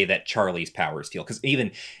like the way that Charlie's powers feel. Because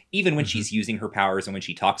even when she's using her powers and when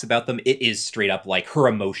she talks about them, it is straight up like her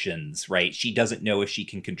emotions, right? She doesn't know if she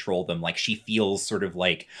can control them. Like she feels sort of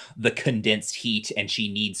like the condensed heat and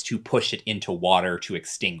she needs to push it into water to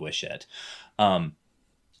extinguish it.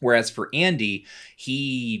 Whereas for Andy,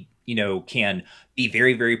 he, can be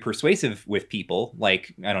very, very persuasive with people,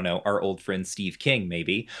 like, I don't know, our old friend Steve King,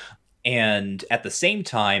 maybe. And at the same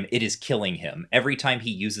time, it is killing him every time he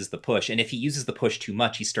uses the push. And if he uses the push too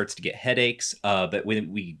much, he starts to get headaches. But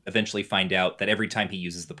when we eventually find out that every time he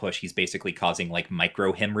uses the push, he's basically causing like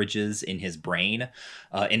micro hemorrhages in his brain.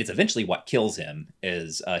 And it's eventually what kills him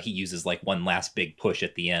is he uses like one last big push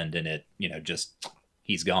at the end and it, just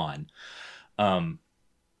he's gone.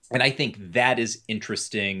 And I think that is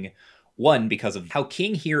interesting, one, because of how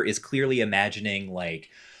King here is clearly imagining like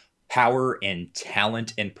power and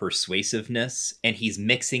talent and persuasiveness, and he's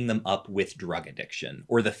mixing them up with drug addiction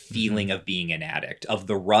or the feeling of being an addict, of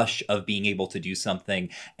the rush of being able to do something,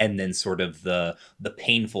 and then sort of the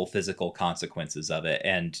painful physical consequences of it.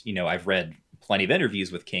 And, I've read plenty of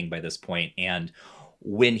interviews with King by this point, and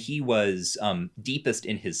when he was deepest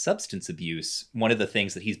in his substance abuse, one of the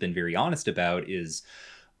things that he's been very honest about is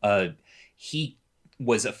he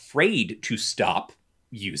was afraid to stop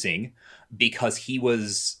using because he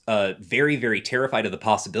was very, very terrified of the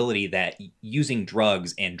possibility that using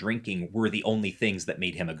drugs and drinking were the only things that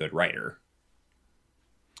made him a good writer.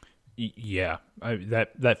 Yeah,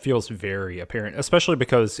 that feels very apparent, especially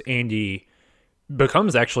because Andy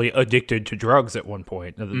becomes actually addicted to drugs at one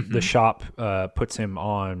point. The shop puts him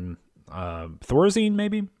on Thorazine,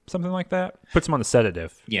 maybe something like that. Puts him on a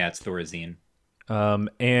sedative. Yeah, it's Thorazine.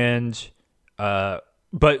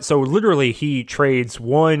 But so literally he trades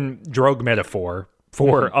one drug metaphor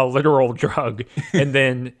for a literal drug and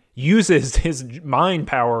then uses his mind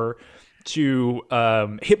power to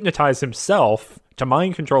hypnotize himself, to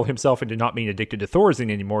mind control himself into not being addicted to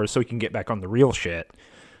Thorazine anymore so he can get back on the real shit.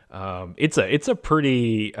 It's a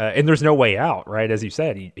pretty, and there's no way out, right? As you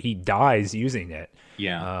said, he dies using it.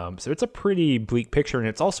 Yeah. So it's a pretty bleak picture, and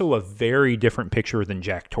it's also a very different picture than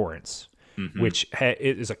Jack Torrance. Which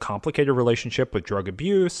is a complicated relationship with drug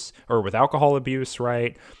abuse or with alcohol abuse,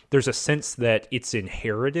 right? There's a sense that it's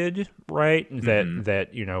inherited, right? That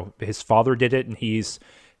his father did it and he's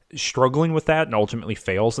struggling with that and ultimately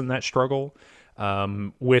fails in that struggle.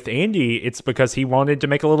 With Andy, it's because he wanted to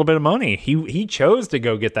make a little bit of money. He chose to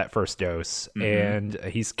go get that first dose, and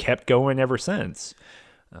he's kept going ever since.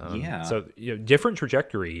 So different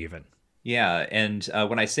trajectory even. Yeah, and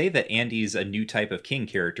when I say that Andy's a new type of King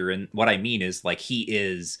character, and what I mean is like he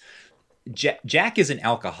is Jack is an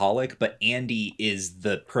alcoholic, but Andy is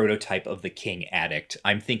the prototype of the King addict.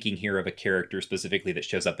 I'm thinking here of a character specifically that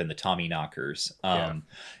shows up in the Tommyknockers.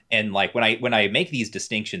 And like when I make these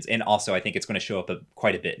distinctions, and also I think it's going to show up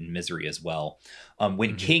quite a bit in Misery as well.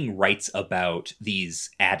 When King writes about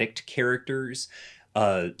these addict characters,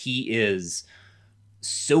 he is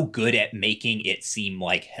so good at making it seem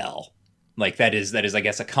like hell. Like that is, I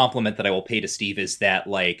guess, a compliment that I will pay to Steve is that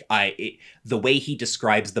like the way he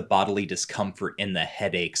describes the bodily discomfort and the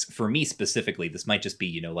headaches for me specifically, this might just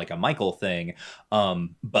be, like a Michael thing.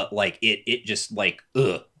 But like it just like,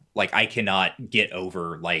 like I cannot get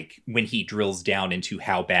over like when he drills down into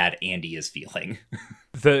how bad Andy is feeling.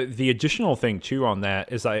 The additional thing too on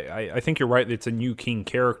that is I think you're right. It's a new King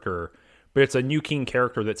character, but it's a new King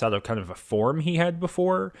character that's out of kind of a form he had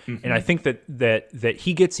before. And I think that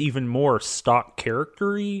he gets even more stock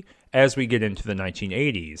character-y as we get into the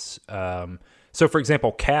 1980s. So, for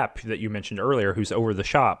example, Cap, that you mentioned earlier, who's over the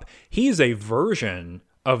shop, he's a version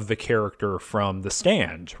of the character from The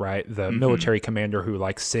Stand, right? The military commander who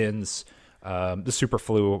like sends the super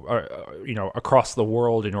flu, across the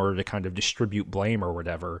world in order to kind of distribute blame or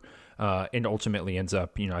whatever, and ultimately ends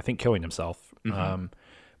up, I think killing himself.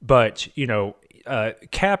 But,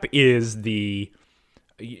 Cap is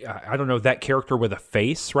that character with a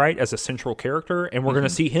face, right, as a central character, and we're going to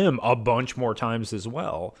see him a bunch more times as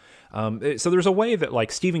well. So there's a way that,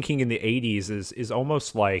 like, Stephen King in the 80s is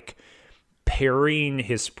almost like paring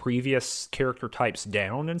his previous character types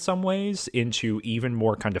down in some ways into even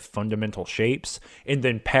more kind of fundamental shapes, and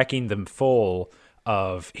then packing them full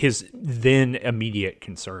of his then immediate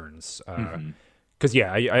concerns. Because,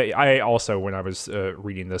 I also, when I was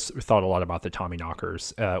reading this, thought a lot about the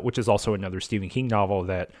Tommyknockers, which is also another Stephen King novel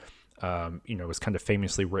that, was kind of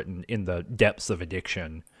famously written in the depths of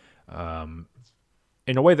addiction,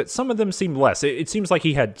 in a way that some of them seem less. It seems like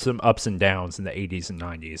he had some ups and downs in the 80s and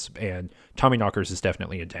 90s, and Tommyknockers is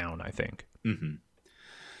definitely a down, I think.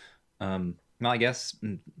 Well, I guess,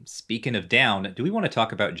 speaking of down, do we want to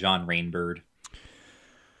talk about John Rainbird?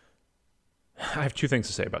 I have two things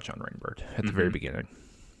to say about John Rainbird at the very beginning.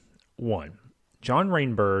 One, John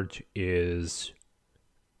Rainbird is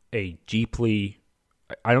a deeply,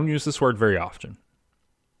 I don't use this word very often,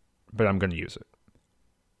 but I'm going to use it,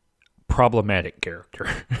 problematic character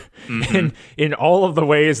in all of the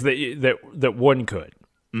ways that one could.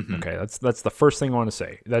 Okay, that's the first thing I want to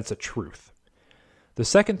say. That's a truth. The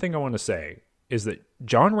second thing I want to say is that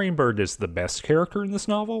John Rainbird is the best character in this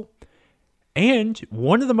novel and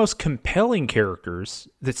one of the most compelling characters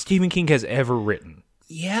that Stephen King has ever written.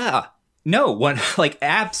 Yeah. No,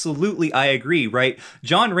 absolutely, I agree, right?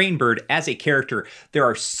 John Rainbird, as a character, there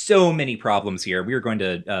are so many problems here. We are going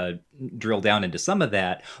to drill down into some of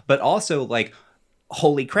that, but also,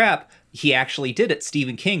 holy crap, he actually did it.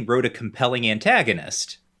 Stephen King wrote a compelling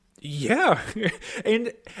antagonist. Yeah.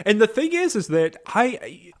 And the thing is that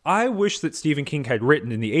I wish that Stephen King had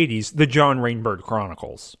written in the 80s the John Rainbird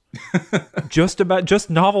Chronicles. just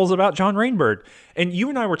novels about John Rainbird. And you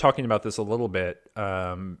and I were talking about this a little bit,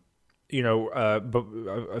 maybe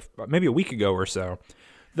a week ago or so,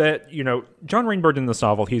 that, John Rainbird in this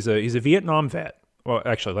novel, he's a Vietnam vet. Well,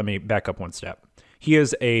 actually, let me back up one step. He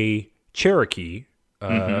is a Cherokee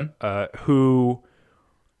who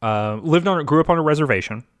grew up on a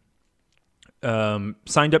reservation,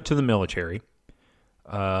 signed up to the military,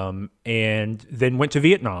 and then went to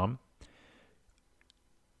Vietnam.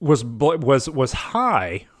 Was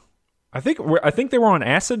high. I think they were on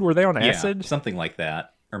acid. Were they on acid? Something like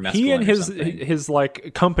that. Or mescaline. He and his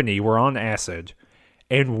company were on acid,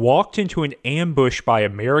 and walked into an ambush by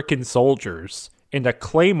American soldiers, and a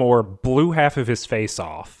claymore blew half of his face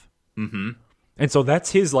off. Mm-hmm. And so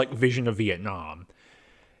that's his vision of Vietnam.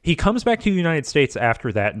 He comes back to the United States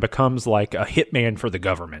after that and becomes a hitman for the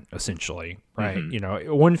government, essentially, right?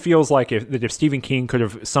 Mm-hmm. One feels like if Stephen King could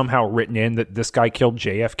have somehow written in that this guy killed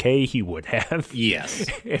JFK, he would have. Yes.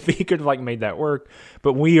 If he could have made that work.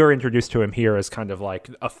 But we are introduced to him here as kind of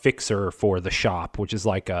a fixer for the shop, which is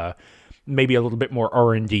maybe a little bit more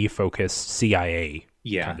R&D focused CIA.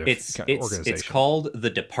 Yeah, it's called the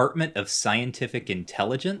Department of Scientific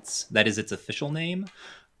Intelligence. That is its official name.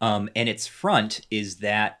 And its front is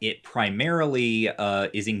that it primarily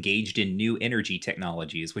is engaged in new energy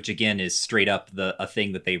technologies, which again is straight up a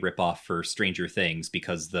thing that they rip off for Stranger Things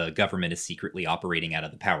because the government is secretly operating out of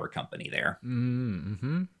the power company there.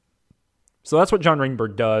 Mm-hmm. So that's what John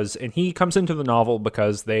Rainbird does, and he comes into the novel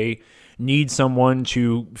because they need someone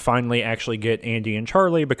to finally actually get Andy and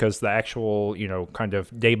Charlie, because the actual, kind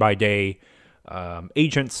of day-by-day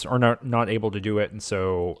agents are not able to do it, and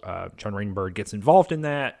so John Rainbird gets involved in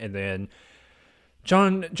that, and then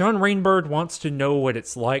John Rainbird wants to know what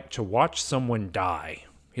it's like to watch someone die.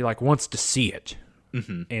 He wants to see it.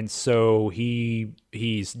 Mm-hmm. And so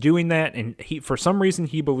he's doing that, and for some reason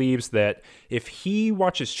he believes that if he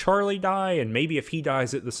watches Charlie die, and maybe if he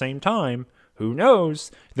dies at the same time, who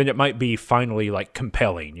knows, then it might be finally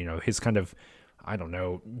compelling. His kind of, I don't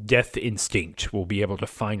know, death instinct will be able to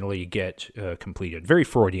finally get completed. Very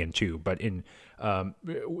Freudian too, but you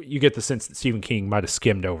get the sense that Stephen King might have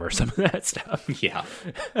skimmed over some of that stuff. Yeah,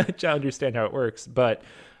 to understand how it works. But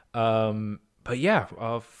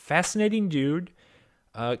yeah, fascinating dude.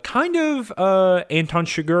 Kind of Anton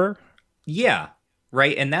Chigurh. Yeah,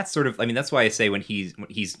 right. And that's sort of, that's why I say when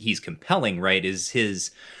he's compelling, right, is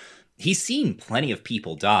he's seen plenty of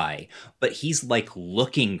people die, but he's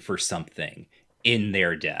looking for something in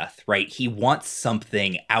their death, right? He wants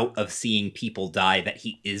something out of seeing people die that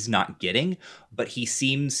he is not getting, but he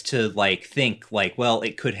seems to think well,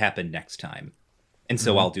 it could happen next time. And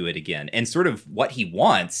so I'll do it again. And sort of what he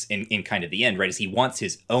wants in kind of the end, right, is he wants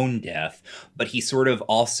his own death, but he sort of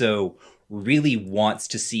also really wants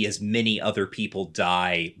to see as many other people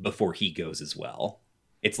die before he goes as well.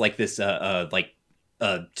 It's this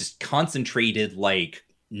just concentrated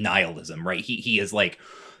nihilism, right? He is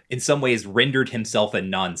in some ways rendered himself a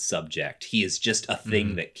non-subject. He is just a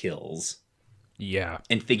thing that kills. Yeah.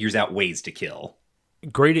 And figures out ways to kill.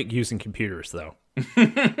 Great at using computers, though.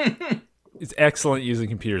 It's excellent using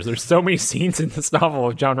computers. There's so many scenes in this novel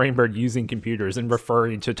of John Rainbird using computers and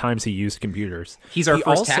referring to times he used computers. He's our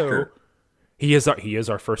first hacker. He is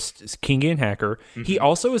our first Kingian hacker. Mm-hmm. He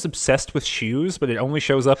also is obsessed with shoes, but it only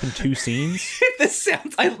shows up in 2 scenes. This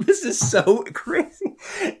is so crazy.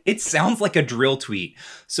 It sounds like a drill tweet.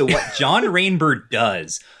 So what John Rainbird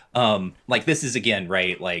does, this is again,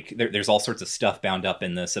 right? There's all sorts of stuff bound up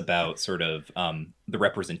in this about sort of the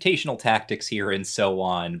representational tactics here and so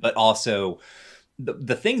on, but also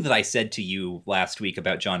the thing that I said to you last week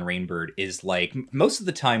about John Rainbird is most of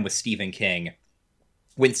the time with Stephen King,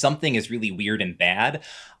 when something is really weird and bad,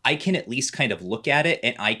 I can at least kind of look at it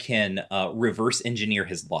and I can reverse engineer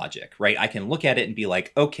his logic, right? I can look at it and be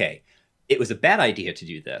like, okay, it was a bad idea to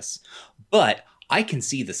do this, but I can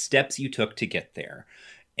see the steps you took to get there.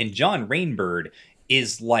 And John Rainbird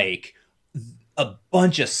is like a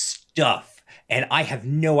bunch of stuff, and I have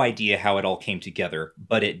no idea how it all came together,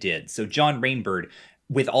 but it did. So John Rainbird,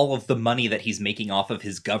 with all of the money that he's making off of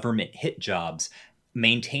his government hit jobs,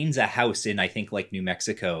 maintains a house in, I think, like New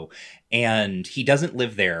Mexico, and he doesn't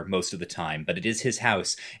live there most of the time, but it is his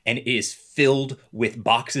house, and it is filled with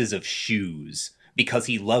boxes of shoes because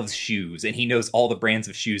he loves shoes and he knows all the brands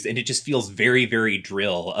of shoes, and it just feels very, very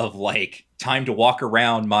Drill of like, time to walk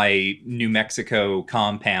around my New Mexico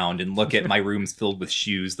compound and look at my rooms filled with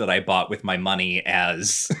shoes that I bought with my money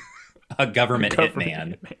as a government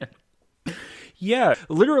hitman. Yeah,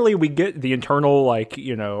 literally we get the internal, like,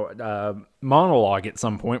 monologue at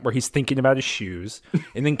some point where he's thinking about his shoes.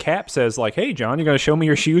 And then Cap says, like, hey, John, you going to show me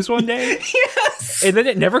your shoes one day? Yes! And then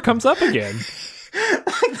it never comes up again.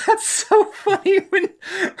 That's so funny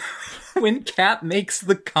when Cap makes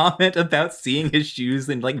the comment about seeing his shoes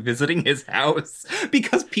and like visiting his house,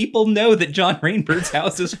 because people know that John Rainbird's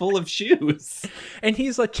house is full of shoes. And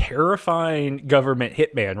he's a terrifying government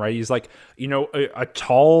hitman, right? He's like, a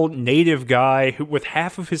tall native guy with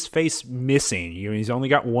half of his face missing. He's only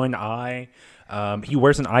got one eye. He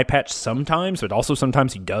wears an eye patch sometimes, but also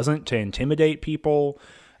sometimes he doesn't, to intimidate people.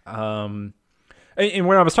 And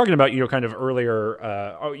when I was talking about, kind of earlier,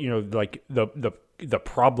 like the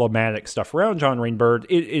problematic stuff around John Rainbird,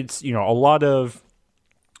 it's a lot of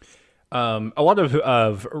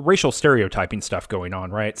racial stereotyping stuff going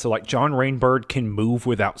on, right? So like John Rainbird can move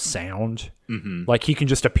without sound, like he can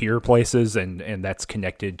just appear places, and that's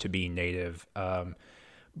connected to being native.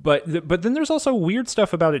 But then there's also weird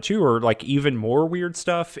stuff about it too, or like even more weird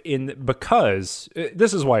stuff because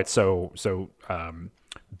this is why it's so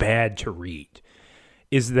bad to read.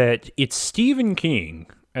 Is that it's Stephen King,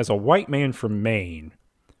 as a white man from Maine,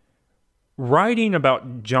 writing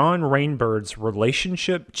about John Rainbird's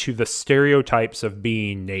relationship to the stereotypes of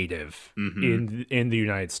being native in the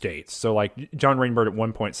United States. So, like, John Rainbird at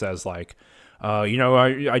one point says, like,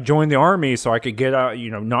 I joined the army so I could get out,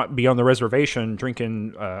 not be on the reservation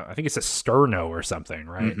drinking, I think it's a Sterno or something,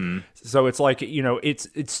 right? So it's like, it's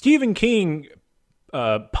Stephen King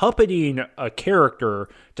puppeting a character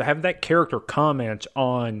to have that character comment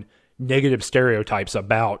on negative stereotypes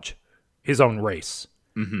about his own race.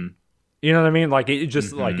 You know what I mean? Like, it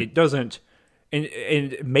just like it doesn't,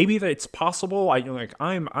 and maybe that it's possible.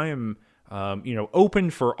 I'm open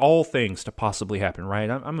for all things to possibly happen, right?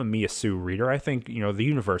 I'm a Mia Sue reader. I think, the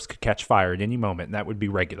universe could catch fire at any moment, and that would be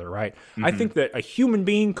regular, right? I think that a human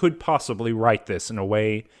being could possibly write this in a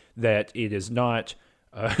way that it is not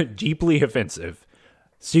deeply offensive.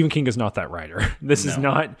 Stephen King is not that writer. This is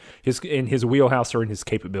not in his wheelhouse or in his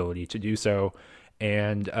capability to do so.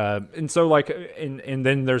 And so like, and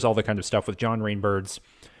then there's all the kind of stuff with John Rainbird's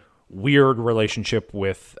weird relationship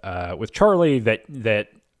with Charlie that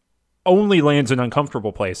only lands in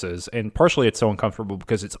uncomfortable places, and partially it's so uncomfortable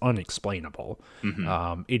because it's unexplainable.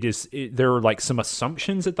 There are like some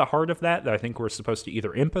assumptions at the heart of that I think we're supposed to either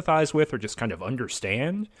empathize with or just kind of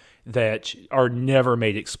understand that are never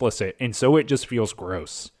made explicit, and so it just feels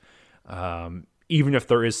gross. Even if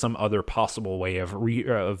there is some other possible way of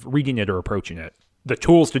reading it or approaching it, the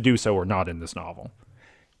tools to do so are not in this novel.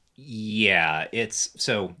 Yeah,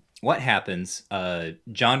 so what happens?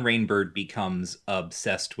 John Rainbird becomes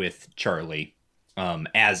obsessed with Charlie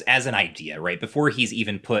as an idea, right? Before he's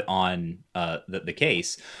even put on the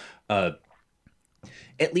case,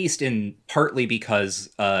 at least in partly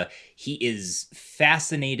because he is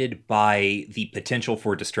fascinated by the potential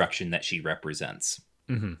for destruction that she represents.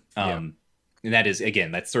 And that is,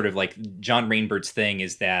 again, that's sort of like John Rainbird's thing,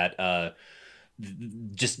 is that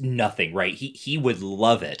just nothing, right? He would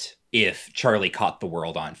love it if Charlie caught the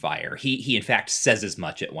world on fire. He in fact says as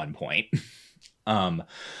much at one point.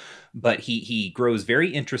 But he grows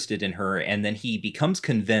very interested in her, and then he becomes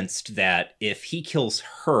convinced that if he kills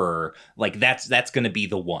her, like that's going to be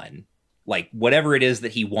the one. Like whatever it is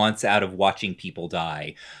that he wants out of watching people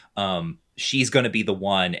die, she's going to be the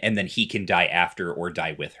one, and then he can die after or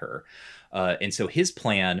die with her. And so his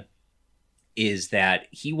plan is that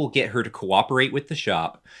he will get her to cooperate with the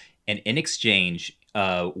shop, and in exchange,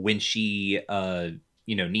 when she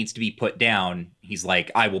needs to be put down, he's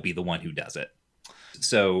like, I will be the one who does it.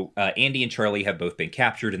 So Andy and Charlie have both been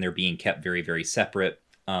captured, and they're being kept very, very separate.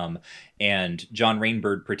 And John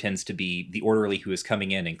Rainbird pretends to be the orderly who is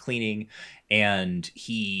coming in and cleaning, and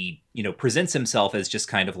he presents himself as just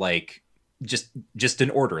kind of like just an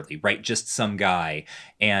orderly, right? Just some guy.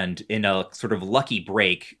 And in a sort of lucky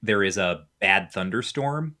break, there is a bad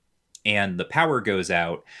thunderstorm and the power goes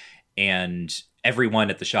out and everyone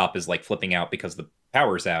at the shop is like flipping out because the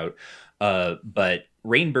power's out. But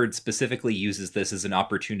Rainbird specifically uses this as an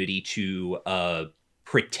opportunity to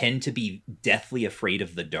pretend to be deathly afraid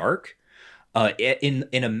of the dark, in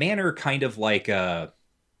a manner kind of like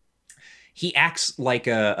he acts like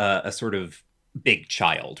a sort of big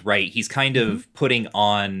child, right? He's kind of putting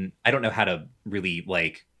on, I don't know how to really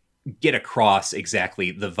like get across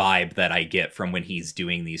exactly the vibe that I get from when he's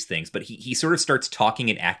doing these things, but he sort of starts talking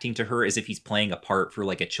and acting to her as if he's playing a part for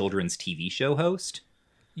like a children's TV show host.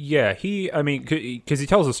 Yeah, because he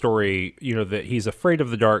tells a story, that he's afraid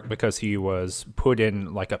of the dark because he was put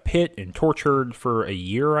in like a pit and tortured for a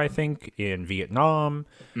year, I think, in Vietnam,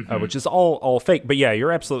 which is all fake. But yeah,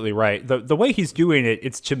 you're absolutely right. The way he's doing it,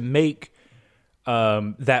 it's to make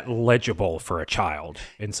that legible for a child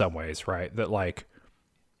in some ways, right? That like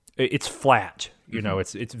it's flat,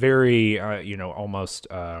 it's very, almost,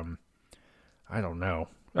 I don't know.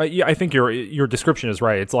 Yeah, I think your description is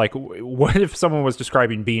right. It's like, what if someone was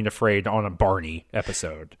describing being afraid on a Barney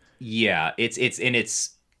episode? Yeah,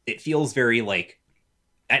 it feels very like,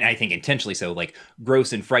 and I think intentionally so, like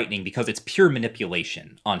gross and frightening because it's pure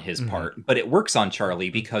manipulation on his part. But it works on Charlie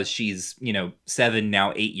because she's 7,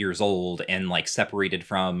 now 8 years old and like separated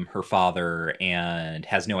from her father and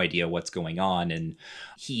has no idea what's going on, and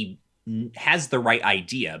he has the right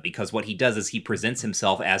idea because what he does is he presents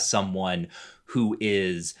himself as someone who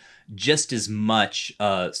is just as much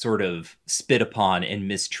sort of spit upon and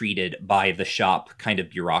mistreated by the shop kind of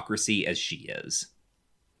bureaucracy as she is.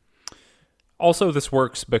 Also, this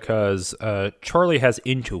works because Charlie has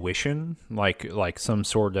intuition, like some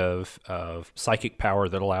sort of psychic power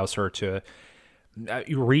that allows her to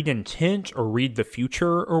read intent or read the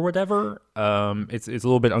future or whatever. It's a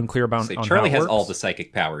little bit unclear about on Charlie how it has works. all the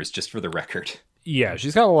psychic powers, just for the record. Yeah,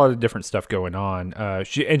 she's got a lot of different stuff going on.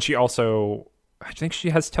 She also, I think she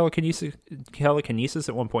has telekinesis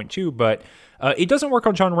at one point too, but it doesn't work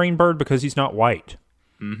on John Rainbird because he's not white.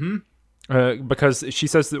 Because she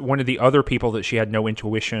says that one of the other people that she had no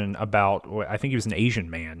intuition about, I think he was an Asian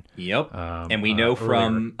man. Yep. And we know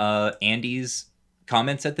from Andy's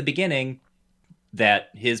comments at the beginning that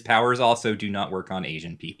his powers also do not work on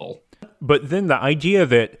Asian people. But then the idea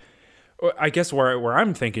that, I guess where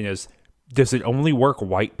I'm thinking is, does it only work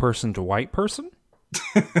white person to white person?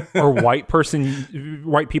 Or white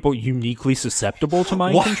people uniquely susceptible to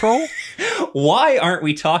mind control? Why aren't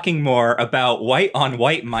we talking more about white on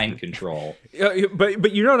white mind control?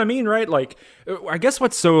 But you know what I mean, right? Like, I guess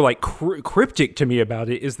what's so like cryptic to me about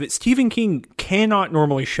it is that Stephen King cannot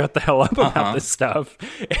normally shut the hell up about this stuff,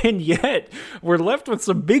 and yet we're left with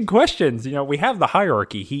some big questions. We have the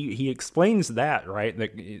hierarchy. He explains that, right?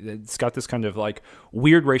 That it's got this kind of like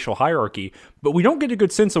weird racial hierarchy, but we don't get a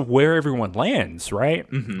good sense of where everyone lands, right?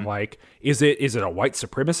 Like, is it a white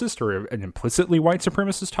supremacist or an implicitly white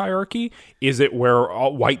supremacist hierarchy? Is it where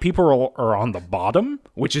all white people are on the bottom,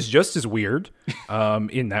 which is just as weird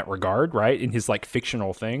in that regard, right? In his like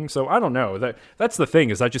fictional thing. So I don't know. That's the thing,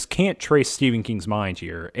 is I just can't trace Stephen King's mind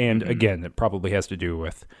here. And again, it probably has to do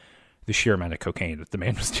with the sheer amount of cocaine that the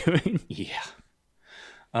man was doing. Yeah.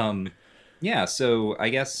 So I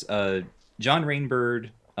guess John Rainbird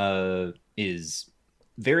is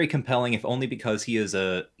very compelling, if only because he's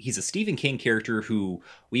a Stephen King character who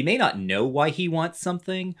we may not know why he wants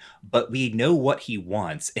something, but we know what he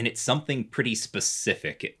wants, and it's something pretty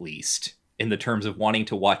specific, at least in the terms of wanting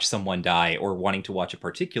to watch someone die or wanting to watch a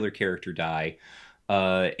particular character die.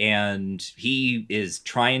 And he is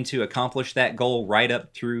trying to accomplish that goal right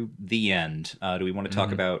up through the end. Do we want to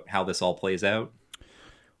talk about how this all plays out?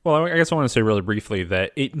 Well, I guess I want to say really briefly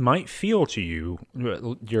that it might feel to you,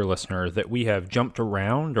 dear listener, that we have jumped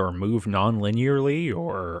around or moved non-linearly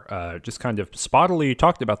or just kind of spottily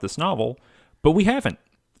talked about this novel, but we haven't.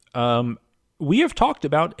 We have talked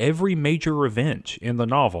about every major event in the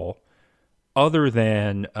novel other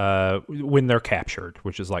than when they're captured,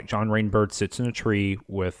 which is like John Rainbird sits in a tree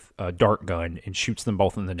with a dart gun and shoots them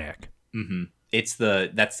both in the neck. It's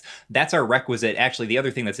that's our requisite. Actually, the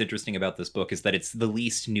other thing that's interesting about this book is that it's the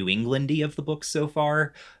least New Englandy of the books so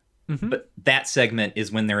far. But that segment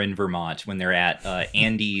is when they're in Vermont, when they're at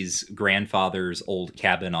Andy's grandfather's old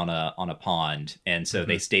cabin on a pond, and so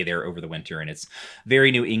they stay there over the winter. And it's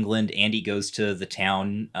very New England. Andy goes to the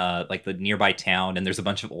town, like the nearby town, and there's a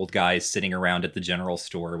bunch of old guys sitting around at the general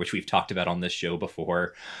store, which we've talked about on this show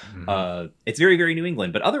before. It's very, very New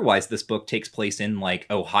England. But otherwise, this book takes place in like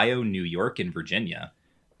Ohio, New York, and Virginia.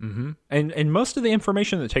 And most of the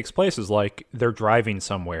information that takes place is like they're driving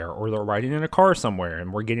somewhere or they're riding in a car somewhere,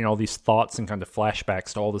 and we're getting all these thoughts and kind of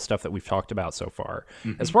flashbacks to all the stuff that we've talked about so far.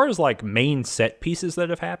 As far as like main set pieces that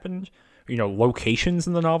have happened, locations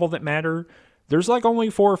in the novel that matter, there's like only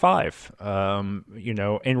 4 or 5,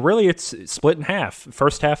 and really it's split in half.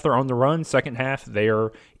 First half they're on the run, second half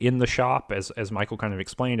they're in the shop, as Michael kind of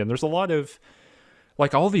explained. And there's a lot of,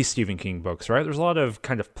 like all these Stephen King books, right? There's a lot of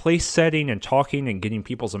kind of place setting and talking and getting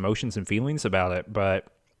people's emotions and feelings about it, but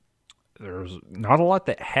there's not a lot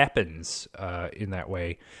that happens in that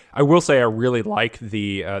way. I will say I really like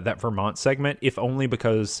the that Vermont segment, if only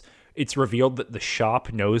because it's revealed that the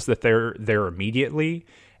shop knows that they're there immediately.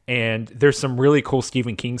 And there's some really cool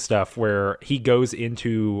Stephen King stuff where he goes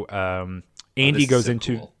into Andy goes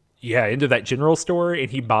into cool. Into that general store, and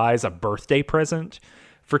he buys a birthday present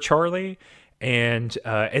for Charlie. And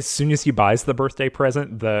as soon as he buys the birthday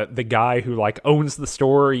present, the guy who like owns the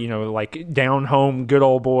store, like down home, good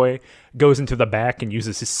old boy, goes into the back and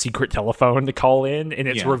uses his secret telephone to call in. And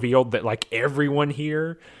it's revealed that like everyone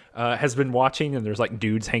here has been watching, and there's like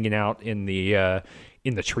dudes hanging out in the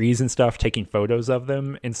trees and stuff, taking photos of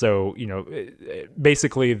them. And so,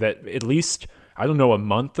 basically that at least, I don't know, a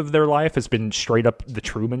month of their life has been straight up the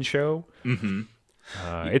Truman Show. Mm-hmm.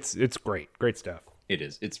 It's great stuff. It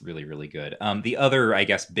is. It's really, really good. The other, I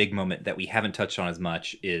guess, big moment that we haven't touched on as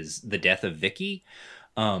much is the death of Vicky.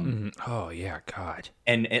 Oh, yeah, God.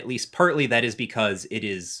 And at least partly that is because it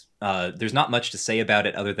is, there's not much to say about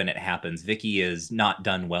it other than it happens. Vicky is not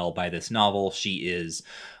done well by this novel. She is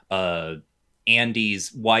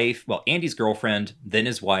Andy's wife, Andy's girlfriend, then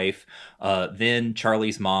his wife, then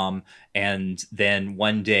Charlie's mom, and then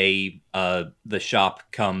one day the shop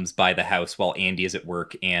comes by the house while Andy is at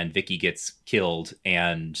work, and Vicky gets killed,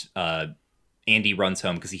 and Andy runs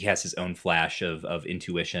home because he has his own flash of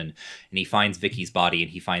intuition, and he finds Vicky's body,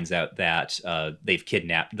 and he finds out that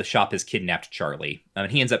the shop has kidnapped Charlie.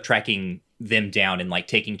 And he ends up tracking them down and like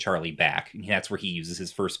taking Charlie back, and that's where he uses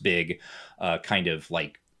his first big kind of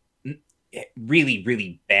like really,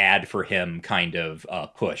 really bad for him kind of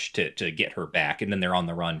push to get her back. And then they're on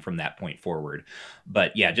the run from that point forward.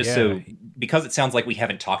 But so because it sounds like we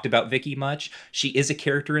haven't talked about Vicky much, she is a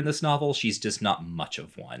character in this novel. She's just not much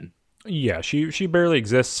of one. Yeah, she barely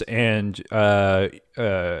exists. And,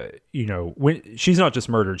 when she's not just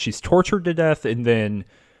murdered, she's tortured to death and then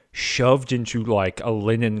shoved into like a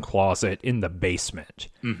linen closet in the basement.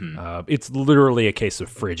 Mm-hmm. It's literally a case of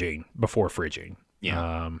fridging before fridging.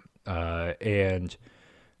 Yeah.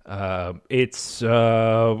 It's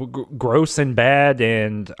gross and bad,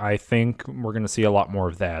 and I think we're going to see a lot more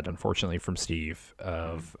of that, unfortunately, from Steve,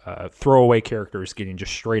 of throwaway characters getting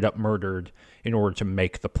just straight up murdered in order to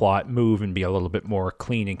make the plot move and be a little bit more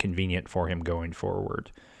clean and convenient for him going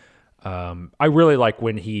forward. I really like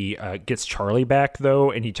when he gets Charlie back,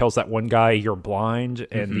 though, and he tells that one guy, "You're blind,"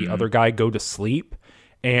 and the other guy, "Go to sleep,"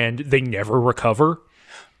 and they never recover.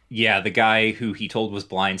 Yeah, the guy who he told was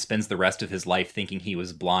blind spends the rest of his life thinking he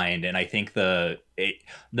was blind, and I think the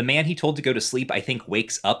man he told to go to sleep, I think,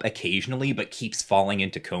 wakes up occasionally but keeps falling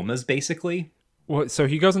into comas, basically. Well, so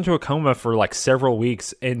he goes into a coma for like several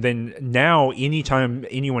weeks, and then now anytime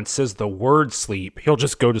anyone says the word sleep, he'll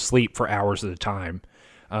just go to sleep for hours at a time.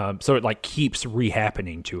 So it like keeps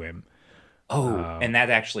re-happening to him. Oh, and that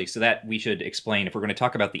actually, so that we should explain, if we're going to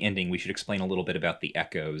talk about the ending, we should explain a little bit about the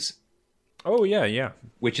echoes. Oh, yeah.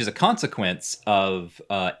 Which is a consequence of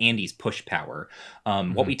Andy's push power.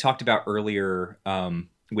 What we talked about earlier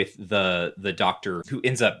with the doctor who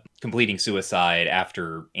ends up completing suicide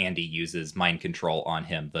after Andy uses mind control on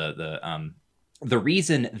him. The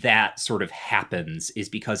reason that sort of happens is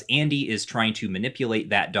because Andy is trying to manipulate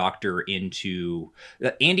that doctor into...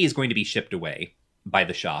 Andy is going to be shipped away by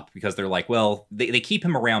the shop because they're like, well, they keep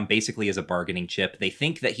him around basically as a bargaining chip. They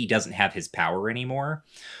think that he doesn't have his power anymore.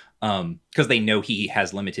 Because they know he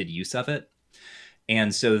has limited use of it.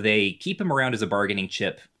 And so they keep him around as a bargaining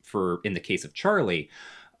chip in the case of Charlie.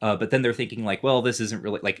 But then they're thinking like, well, this isn't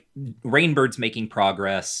really like Rainbird's making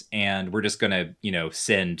progress and we're just going to,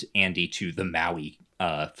 send Andy to the Maui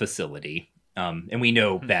facility. And we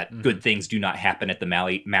know that good things do not happen at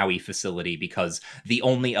the Maui facility because the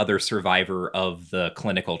only other survivor of the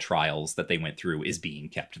clinical trials that they went through is being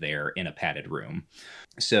kept there in a padded room.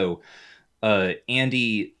 So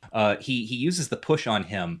Andy, he uses the push on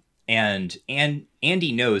him, and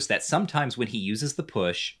Andy knows that sometimes when he uses the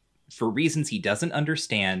push, for reasons he doesn't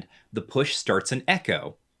understand, the push starts an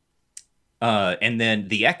echo. And then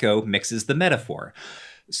the echo mixes the metaphor.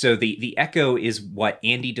 So the echo is what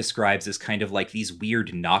Andy describes as kind of like these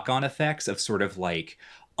weird knock-on effects of sort of like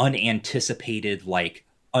unanticipated, like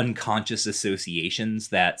unconscious associations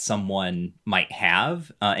that someone might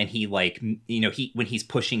have, and he like he when he's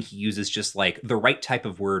pushing, he uses just like the right type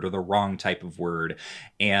of word or the wrong type of word,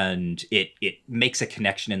 and it makes a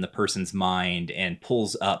connection in the person's mind and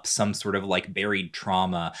pulls up some sort of like buried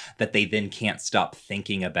trauma that they then can't stop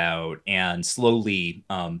thinking about, and slowly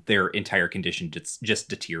their entire condition just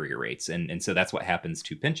deteriorates, and so that's what happens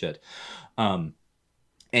to Pinchot.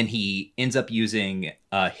 And he ends up using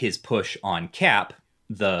his push on Cap,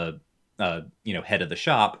 the head of the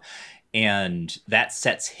shop, and that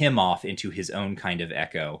sets him off into his own kind of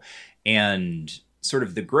echo. And sort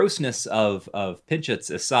of the grossness of Pinchot's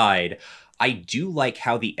aside, I do like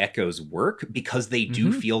how the echoes work, because they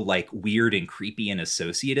do feel like weird and creepy and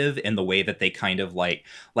associative in the way that they kind of like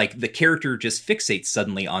the character just fixates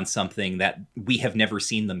suddenly on something that we have never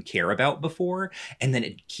seen them care about before. And then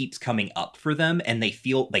it keeps coming up for them, and they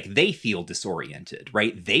feel disoriented,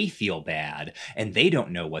 right? They feel bad and they don't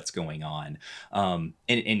know what's going on. And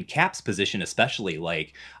in Cap's position, especially,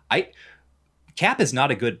 Cap is not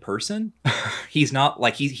a good person. He's not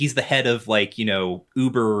like, he's the head of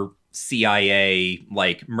Uber CIA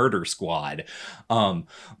murder squad,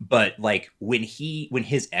 but when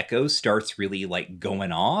his echo starts really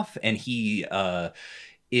going off, and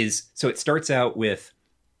it starts out with,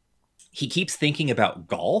 he keeps thinking about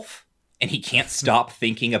golf, and he can't stop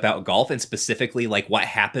thinking about golf, and specifically what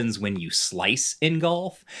happens when you slice in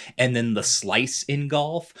golf, and then the slice in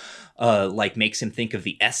golf makes him think of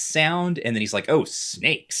the S sound, and then he's like, oh,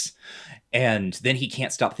 snakes. And then he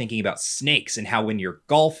can't stop thinking about snakes, and how when you're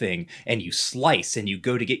golfing and you slice and you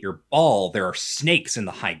go to get your ball, there are snakes in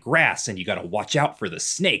the high grass, and you got to watch out for the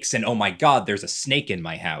snakes. And oh my God, there's a snake in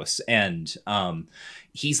my house. And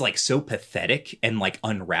he's so pathetic and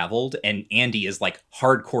unraveled. And Andy is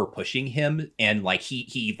hardcore pushing him. And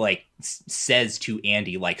he says to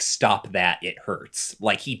Andy, stop that, it hurts.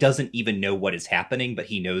 He doesn't even know what is happening, but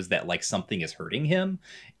he knows that something is hurting him.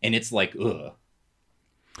 And it's ugh.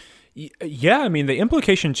 Yeah, I mean, the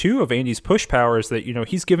implication, too, of Andy's push power is that,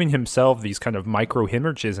 he's giving himself these kind of micro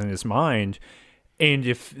hemorrhages in his mind. And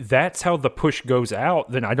if that's how the push goes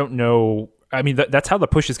out, then I don't know. I mean, that's how the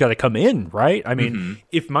push has got to come in, right? I mean,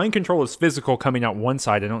 if mind control is physical coming out one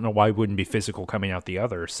side, I don't know why it wouldn't be physical coming out the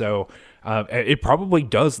other. So it probably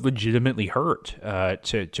does legitimately hurt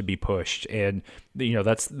to be pushed. And,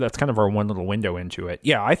 that's kind of our one little window into it.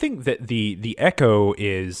 Yeah, I think that the echo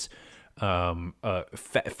is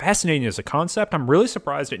fascinating as a concept. I'm really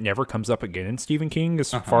surprised it never comes up again in Stephen King,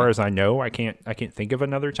 as far as I know. I can't think of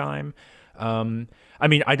another time. I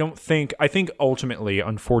mean, I think ultimately,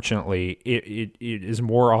 unfortunately, it is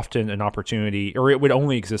more often an opportunity, or it would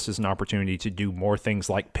only exist as an opportunity to do more things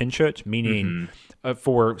like Pinchot, meaning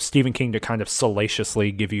for Stephen King to kind of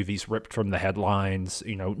salaciously give you these ripped from the headlines,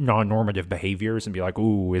 non-normative behaviors, and be like,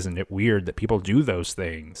 ooh, isn't it weird that people do those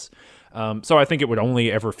things? So I think it would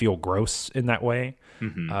only ever feel gross in that way.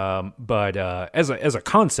 But as a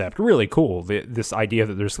concept, really cool. This idea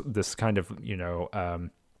that there's this kind of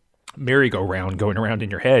merry-go-round going around in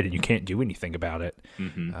your head, and you can't do anything about it.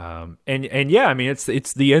 And yeah, I mean,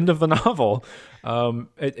 it's the end of the novel.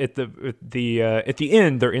 At the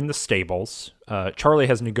end, they're in the stables. Charlie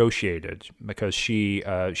has negotiated because she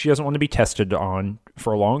doesn't want to be tested on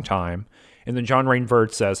for a long time. And then John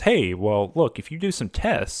Rainbird says, "Hey, well, look, if you do some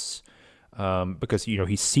tests." Because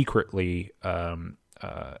he's secretly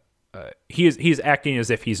he's acting as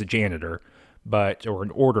if he's a janitor, or an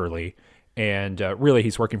orderly, and really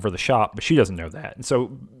he's working for the shop, but she doesn't know that. And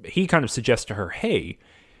so he kind of suggests to her, "Hey,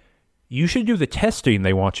 you should do the testing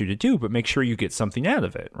they want you to do, but make sure you get something out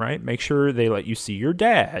of it, right? Make sure they let you see your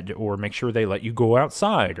dad, or make sure they let you go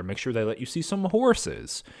outside, or make sure they let you see some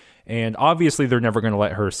horses." And obviously, they're never going to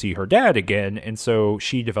let her see her dad again. And so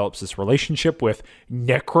she develops this relationship with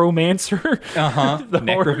Necromancer.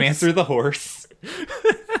 Necromancer the horse.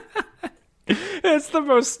 It's the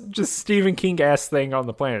most just Stephen King-ass thing on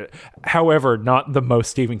the planet. However, not the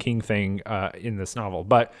most Stephen King thing in this novel.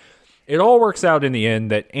 But it all works out in the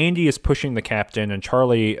end that Andy is pushing the captain, and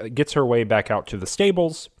Charlie gets her way back out to the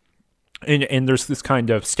stables. And there's this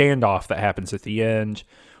kind of standoff that happens at the end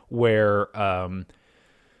where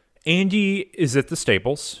Andy is at the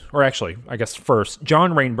stables, or actually, I guess first,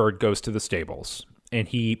 John Rainbird goes to the stables, and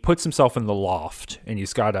he puts himself in the loft, and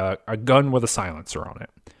he's got a gun with a silencer on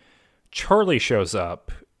it. Charlie shows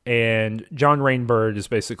up, and John Rainbird is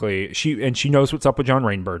basically, she knows what's up with John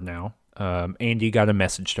Rainbird now. Andy got a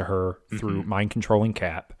message to her through mind-controlling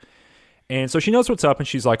Cap. And so she knows what's up, and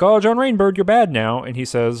she's like, "Oh, John Rainbird, you're bad now." And he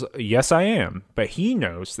says, "Yes, I am." But he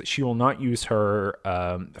knows that she will not use her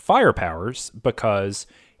fire powers, because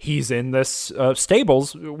he's in this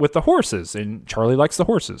stables with the horses, and Charlie likes the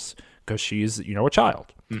horses because she's, you know, a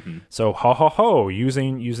child. Mm-hmm. So ha ha ho,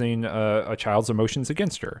 using a child's emotions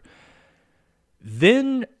against her.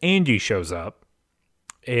 Then Andy shows up,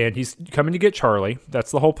 and he's coming to get Charlie. That's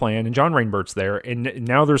the whole plan. And John Rainbird's there. And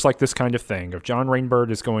now there's like this kind of thing of John Rainbird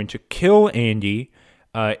is going to kill Andy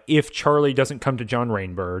if Charlie doesn't come to John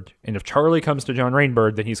Rainbird. And if Charlie comes to John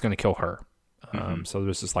Rainbird, then he's going to kill her. So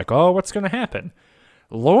there's just like, oh, what's going to happen?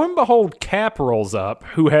 Lo and behold, Cap rolls up,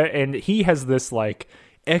 and he has this like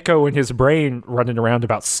echo in his brain running around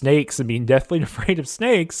about snakes and being deathly afraid of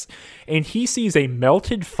snakes, and he sees a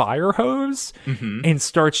melted fire hose and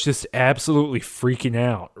starts just absolutely freaking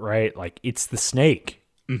out, right? Like, it's the snake.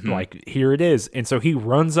 Like, here it is. And so he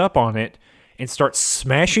runs up on it and starts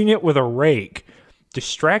smashing it with a rake,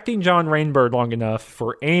 distracting John Rainbird long enough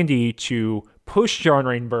for Andy to push John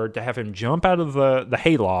Rainbird to have him jump out of the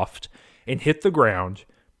hayloft and hit the ground,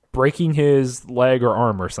 breaking his leg or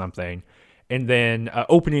arm or something, and then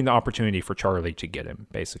opening the opportunity for Charlie to get him,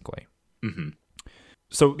 basically.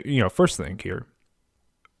 So, you know, first thing here,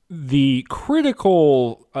 the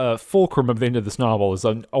critical fulcrum of the end of this novel is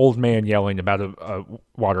an old man yelling about a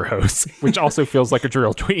water hose, which also feels like a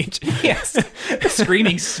drill tweet. Yes.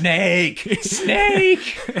 Screaming, snake,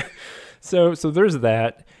 snake. So there's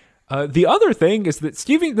that. The other thing is that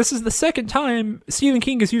this is the second time Stephen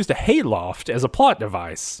King has used a hayloft as a plot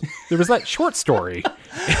device. There was that short story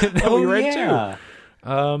that we read too.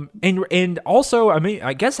 And also, I mean,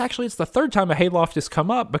 I guess actually it's the third time a hayloft has come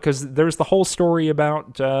up, because there's the whole story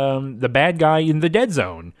about the bad guy in the Dead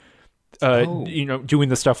Zone, you know, doing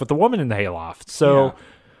the stuff with the woman in the hayloft. So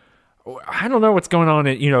I don't know what's going on.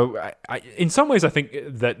 In some ways, I think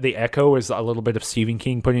that the echo is a little bit of Stephen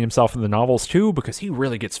King putting himself in the novels too, because he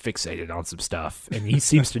really gets fixated on some stuff, and he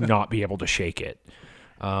seems to not be able to shake it.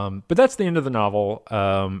 But that's the end of the novel.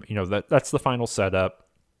 You know, that's the final setup.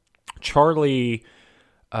 Charlie,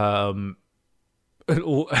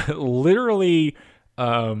 literally,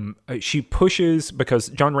 she pushes, because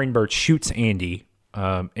John Rainbird shoots Andy,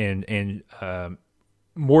 and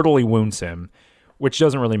mortally wounds him, which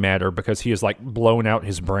doesn't really matter because he is like blowing out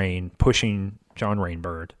his brain, pushing John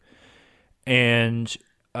Rainbird. And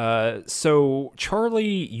so Charlie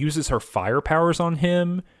uses her fire powers on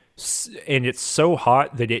him, and it's so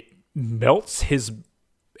hot that it melts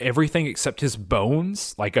everything except his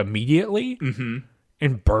bones, like immediately,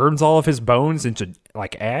 and burns all of his bones into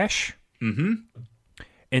like ash.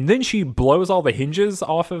 And then she blows all the hinges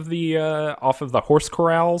off of the horse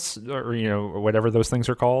corrals, or, you know, whatever those things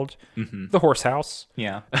are called, the horse house.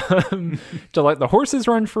 Yeah. To let the horses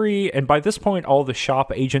run free. And by this point, all the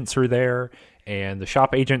shop agents are there, and the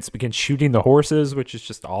shop agents begin shooting the horses, which is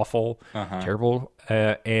just awful, terrible.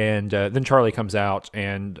 And then Charlie comes out,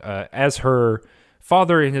 and as her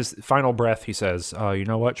father, in his final breath, he says, you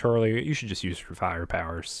know what, Charlie, you should just use your fire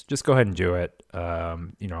powers. Just go ahead and do it.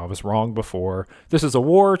 You know, I was wrong before. This is a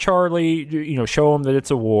war, Charlie. You know, show him that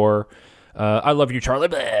it's a war. I love you, Charlie.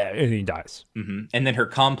 And he dies. And then her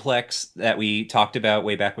complex that we talked about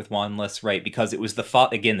way back with Wanless, right? Because it was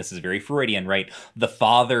again, this is very Freudian, right? The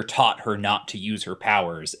father taught her not to use her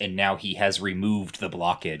powers, and now he has removed the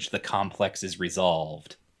blockage. The complex is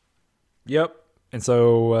resolved. Yep. And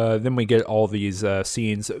so then we get all these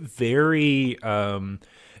scenes. Very,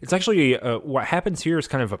 it's actually what happens here is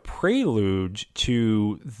kind of a prelude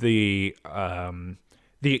to the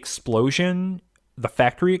explosion, the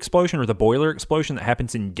factory explosion or the boiler explosion that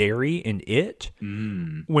happens in Derry in It.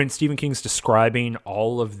 When Stephen King's describing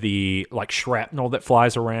all of the like shrapnel that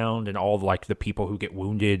flies around and all like the people who get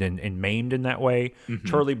wounded and maimed in that way.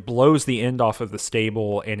 Charlie blows the end off of the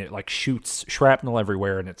stable, and it like shoots shrapnel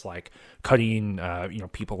everywhere, and it's like cutting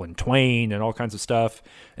people in twain and all kinds of stuff.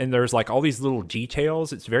 And there's like all these little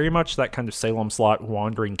details. It's very much that kind of Salem Slot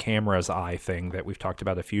wandering camera's eye thing that we've talked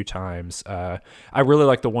about a few times. I really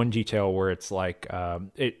like the one detail where it's like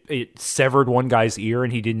it severed one guy's ear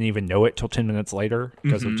and he didn't even know it till 10 minutes later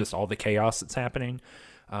because of just all the chaos that's happening.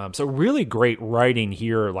 So really great writing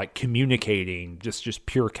here, like communicating just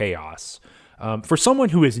pure chaos. For someone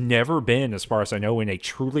who has never been, as far as I know, in a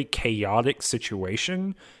truly chaotic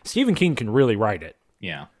situation, Stephen King can really write it.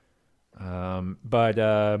 Yeah.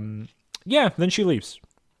 Then she leaves.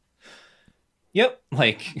 Yep.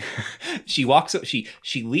 Like she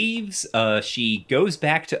leaves, she goes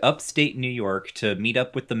back to upstate New York to meet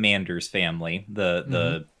up with the Manders family,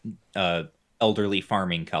 the elderly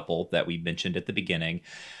farming couple that we mentioned at the beginning.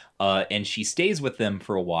 And she stays with them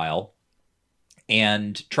for a while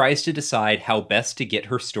and tries to decide how best to get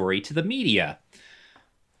her story to the media.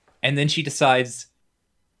 And then she decides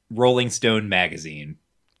Rolling Stone magazine.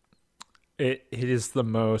 It is the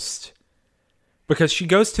most, because she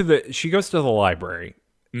goes to the library.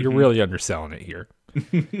 Mm-hmm. You're really underselling it here.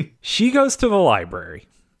 She goes to the library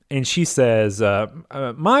and she says,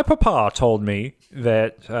 my papa told me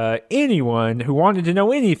that anyone who wanted to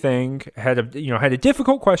know anything had a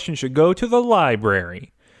difficult question should go to the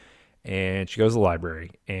library. And she goes to the library,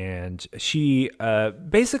 and she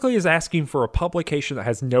basically is asking for a publication that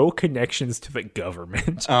has no connections to the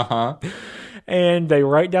government. Uh-huh. And they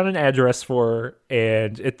write down an address for her,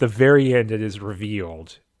 and at the very end, it is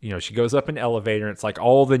revealed. She goes up an elevator, and it's like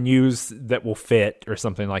all the news that will fit, or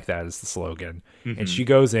something like that is the slogan. Mm-hmm. And she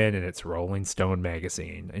goes in, and it's Rolling Stone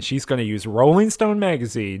magazine. And she's going to use Rolling Stone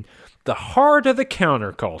magazine, the heart of the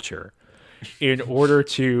counterculture, in order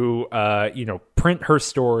to, print her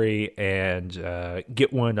story and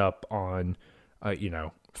get one up on,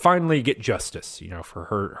 finally get justice, for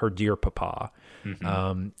her dear papa.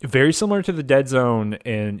 Mm-hmm. Very similar to the Dead Zone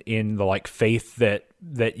in the faith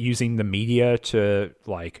that using the media to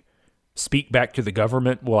speak back to the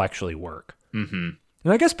government will actually work. Mm-hmm.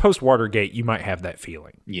 And I guess post Watergate, you might have that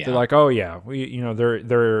feeling. Yeah, they're like, oh yeah,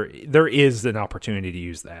 there is an opportunity to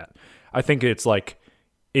use that. I think it's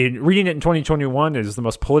in reading it in 2021 is the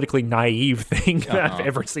most politically naive thing that I've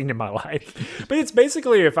ever seen in my life. But it's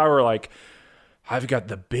basically if I were I've got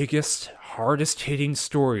the biggest, hardest hitting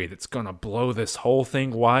story that's going to blow this whole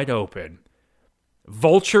thing wide open.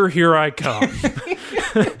 Vulture, here I come.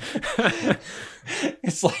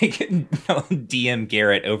 It's like DM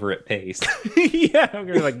Garrett over at Pace. Yeah, I'm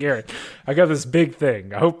going to be Garrett, I got this big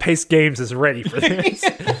thing. I hope Pace Games is ready for this.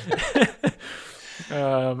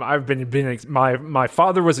 I've been my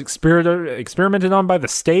father was experimented on by the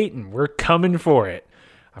state, and we're coming for it.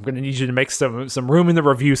 I'm going to need you to make some room in the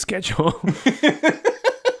review schedule.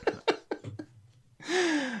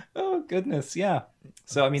 Oh goodness, yeah.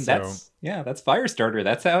 So I mean, that's Firestarter.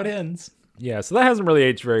 That's how it ends. Yeah, so that hasn't really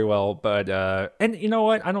aged very well, but and you know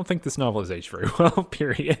what? I don't think this novel has aged very well.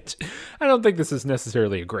 Period. I don't think this is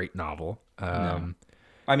necessarily a great novel. No.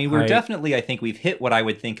 I mean, I think we've hit what I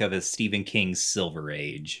would think of as Stephen King's Silver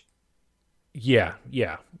Age. Yeah.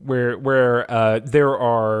 Where there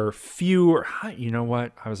are fewer, you know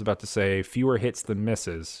what? I was about to say fewer hits than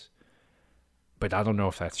misses, but I don't know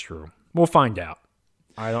if that's true. We'll find out.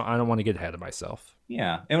 I don't want to get ahead of myself.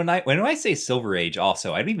 Yeah. And when I say Silver Age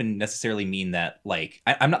also, I don't even necessarily mean that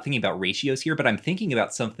I'm not thinking about ratios here, but I'm thinking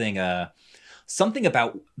about something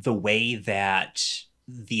about the way that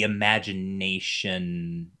the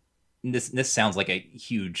imagination, this sounds like a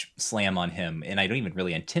huge slam on him, and I don't even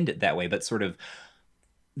really intend it that way, but sort of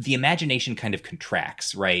the imagination kind of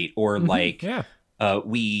contracts, right? Or I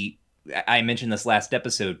mentioned this last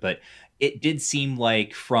episode, but it did seem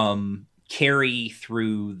like from Carrie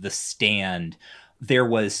through The Stand, there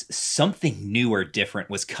was something new or different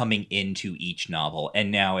was coming into each novel.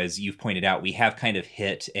 And now, as you've pointed out, we have kind of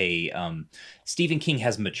hit a Stephen King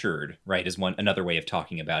has matured, right? Is another way of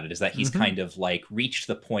talking about it, is that he's kind of reached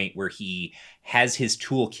the point where he has his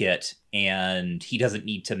toolkit and he doesn't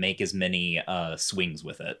need to make as many swings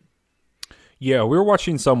with it. Yeah, we were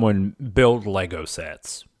watching someone build Lego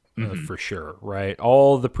sets for sure, right?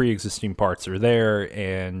 All the pre-existing parts are there,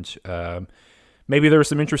 and maybe there are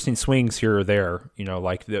some interesting swings here or there,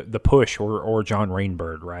 like the Push or John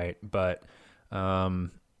Rainbird, right? But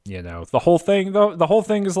the whole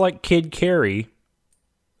thing is like Kid Carrie.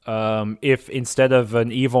 If instead of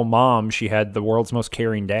an evil mom, she had the world's most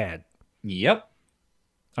caring dad. Yep.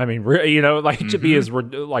 I mean, to be as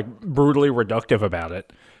brutally reductive about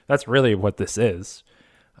it, that's really what this is.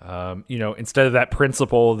 Instead of that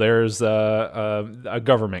principal, there's a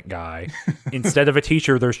government guy. Instead of a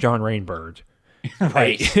teacher, there's John Rainbird.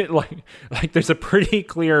 Right. like there's a pretty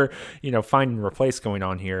clear, find and replace going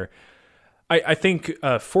on here. I think,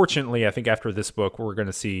 fortunately, after this book, we're going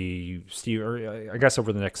to see I guess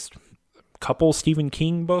over the next couple Stephen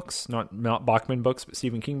King books, not Bachman books, but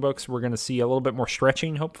Stephen King books, we're going to see a little bit more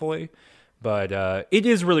stretching, hopefully. But it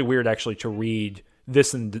is really weird, actually, to read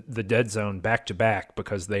this and The Dead Zone back to back,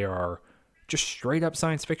 because they are just straight up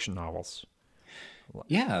science fiction novels.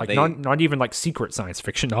 Yeah, not even secret science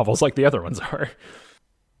fiction novels like the other ones are.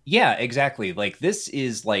 Yeah, exactly. This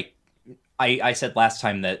is I said last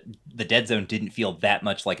time that The Dead Zone didn't feel that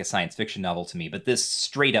much like a science fiction novel to me, but this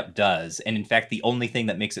straight up does. And in fact, the only thing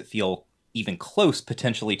that makes it feel even close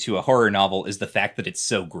potentially to a horror novel is the fact that it's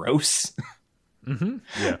so gross.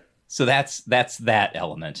 Yeah. So that's that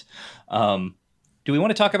element. Do we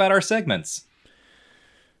want to talk about our segments?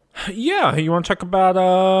 Yeah, you want to talk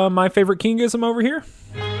about my favorite Kingism over here?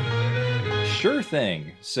 Sure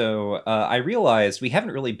thing. So I realized we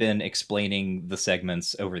haven't really been explaining the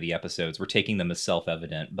segments over the episodes. We're taking them as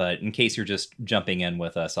self-evident, but in case you're just jumping in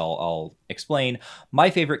with us, I'll explain.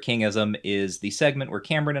 My favorite Kingism is the segment where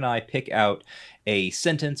Cameron and I pick out a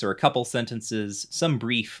sentence or a couple sentences, some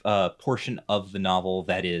brief portion of the novel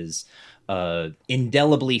that is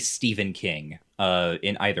indelibly Stephen King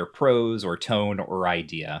in either prose or tone or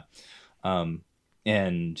idea.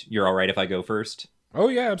 And you're all right if I go first? Oh,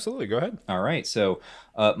 yeah, absolutely. Go ahead. All right. So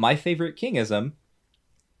my favorite Kingism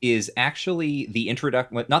is actually the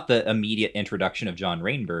introduction, not the immediate introduction of John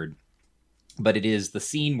Rainbird, but it is the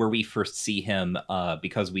scene where we first see him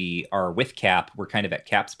because we are with Cap. We're kind of at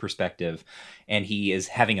Cap's perspective, and he is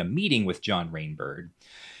having a meeting with John Rainbird.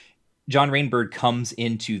 John Rainbird comes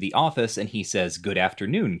into the office and he says, "Good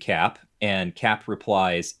afternoon, Cap." And Cap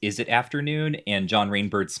replies, "Is it afternoon?" And John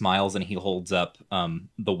Rainbird smiles and he holds up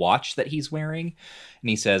the watch that he's wearing. And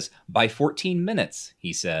he says, "By 14 minutes,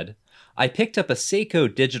 he said. I picked up a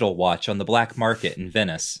Seiko digital watch on the black market in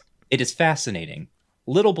Venice. It is fascinating.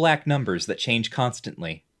 Little black numbers that change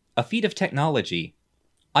constantly. A feat of technology.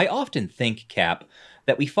 I often think, Cap,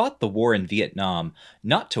 that we fought the war in Vietnam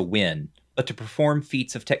not to win, but to perform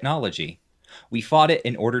feats of technology. We fought it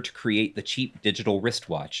in order to create the cheap digital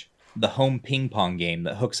wristwatch, the home ping pong game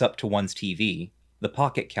that hooks up to one's TV, the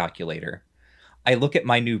pocket calculator. I look at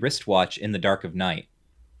my new wristwatch in the dark of night.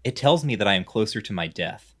 It tells me that I am closer to my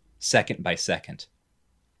death, second by second.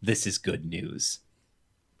 This is good news."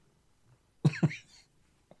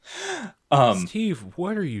 Steve,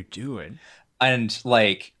 what are you doing? And,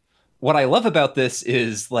 like, what I love about this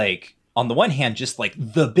is, like, on the one hand, just like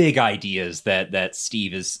the big ideas that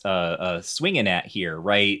Steve is swinging at here,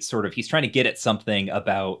 right? Sort of, he's trying to get at something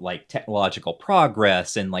about like technological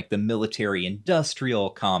progress and like the military-industrial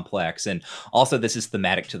complex, and also this is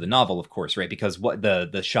thematic to the novel, of course, right? Because what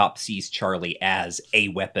the shop sees Charlie as a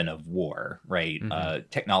weapon of war, right? Mm-hmm.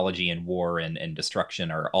 Technology and war and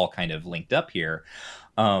destruction are all kind of linked up here,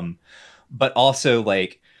 but also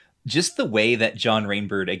like, just the way that John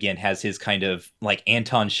Rainbird, again, has his kind of like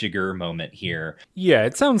Anton Chigurh moment here. Yeah,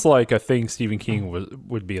 it sounds like a thing Stephen King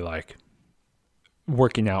would be like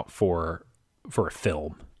working out for a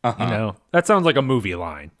film. Uh-huh. You know, that sounds like a movie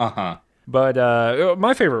line. Uh-huh. But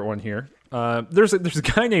my favorite one here, there's a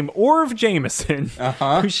guy named Orv Jameson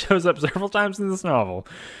who shows up several times in this novel.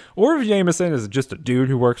 Orv Jameson is just a dude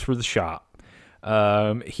who works for the shop.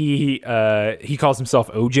 He calls himself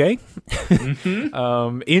OJ,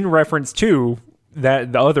 mm-hmm. In reference to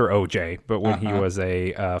the other OJ, but when he was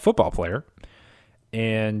a football player,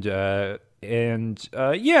 and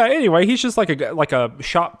anyway, he's just like a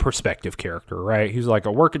shop perspective character, right? He's like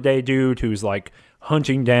a workaday dude who's like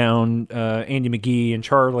hunting down Andy McGee and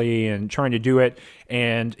Charlie and trying to do it,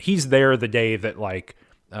 and he's there the day that like.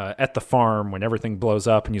 At the farm when everything blows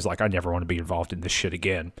up, and he's like, "I never want to be involved in this shit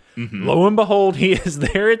again." Mm-hmm. Lo and behold, he is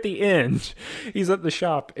there at the end. He's at the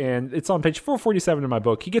shop, and it's on page 447 in my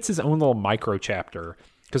book. He gets his own little micro chapter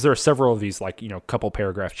because there are several of these, like, you know, couple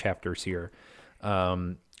paragraph chapters here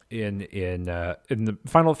in the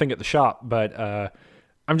final thing at the shop. But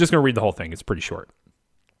I'm just going to read the whole thing. It's pretty short.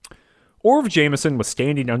 Orv Jameson was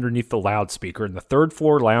standing underneath the loudspeaker in the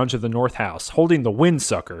third-floor lounge of the North House, holding the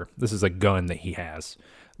windsucker. This is a gun that he has.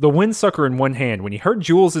 The windsucker in one hand. When he heard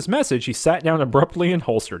Jules' message, he sat down abruptly and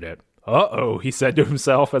holstered it. "Uh-oh," he said to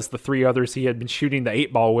himself as the three others he had been shooting the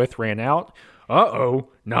 8-ball with ran out. "Uh-oh,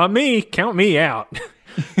 not me. Count me out."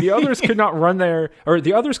 The others could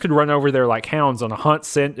run over there like hounds on a hunt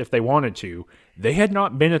scent if they wanted to. They had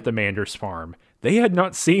not been at the Manders farm. They had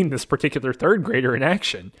not seen this particular third grader in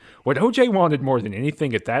action. What OJ wanted more than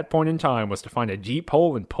anything at that point in time was to find a deep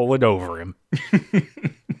hole and pull it over him.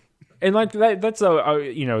 And like that's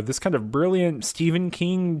this kind of brilliant Stephen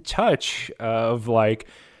King touch of like,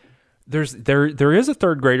 there is a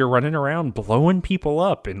third grader running around blowing people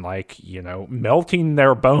up and like, you know, melting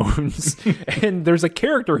their bones. And there's a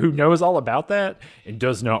character who knows all about that and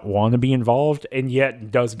does not want to be involved and yet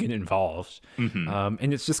does get involved. Mm-hmm.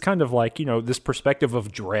 And it's just kind of like, you know, this perspective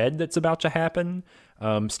of dread that's about to happen.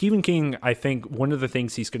 Stephen King, I think one of the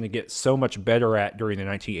things he's going to get so much better at during the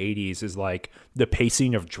 1980s is like the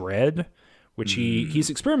pacing of dread, which he's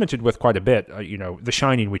experimented with quite a bit. You know, The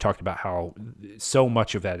Shining, we talked about how so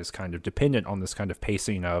much of that is kind of dependent on this kind of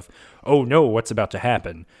pacing of, oh no, what's about to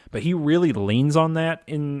happen? But he really leans on that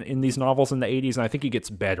in these novels in the 80s, and I think he gets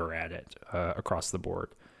better at it across the board.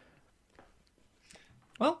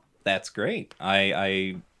 Well, that's great.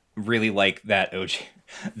 I really like that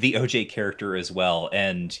the OJ character as well.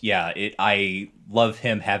 And yeah, I love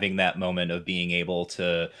him having that moment of being able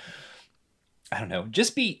to I don't know,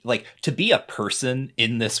 just be like, to be a person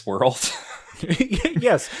in this world.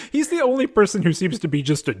 Yes, he's the only person who seems to be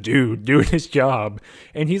just a dude doing his job,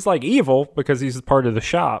 and he's like evil because he's part of the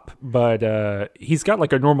shop, but he's got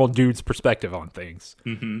like a normal dude's perspective on things.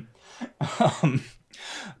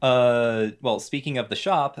 Well, speaking of the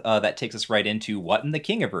shop, that takes us right into What in the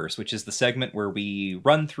Kingiverse, which is the segment where we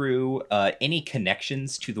run through any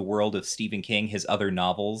connections to the world of Stephen King, his other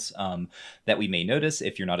novels, that we may notice.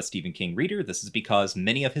 If you're not a Stephen King reader, this is because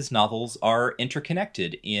many of his novels are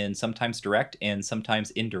interconnected in sometimes direct and sometimes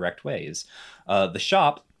indirect ways. The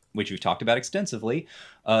shop, which we've talked about extensively,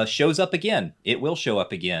 shows up again. It will show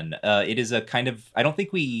up again. It is a kind of, I don't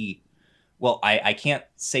think we... Well, I can't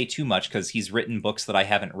say too much because he's written books that I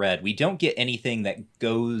haven't read. We don't get anything that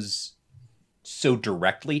goes so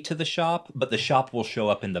directly to the shop, but the shop will show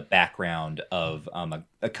up in the background of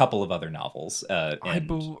a couple of other novels. No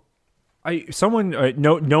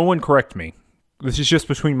one correct me. This is just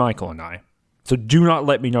between Michael and I. So do not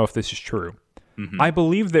let me know if this is true. Mm-hmm. I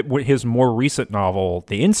believe that his more recent novel,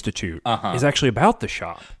 The Institute, is actually about the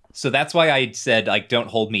shop. So that's why I said, like, don't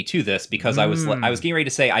hold me to this, because I was getting ready to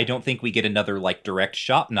say I don't think we get another like direct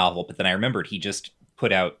shop novel, but then I remembered he just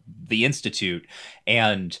put out The Institute,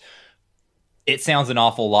 and it sounds an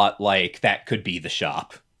awful lot like that could be the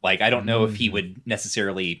shop. Like, I don't know if he would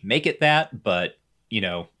necessarily make it that, but you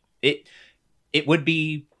know, it would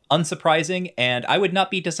be unsurprising, and I would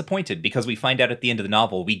not be disappointed, because we find out at the end of the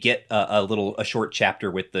novel we get a short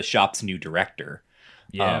chapter with the shop's new director.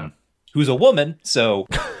 Yeah. Who's a woman, so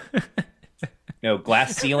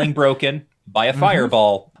glass ceiling broken by a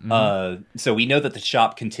fireball. So we know that the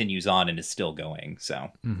shop continues on and is still going. So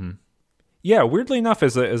yeah, weirdly enough,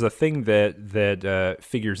 as a thing that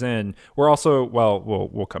figures in, we're also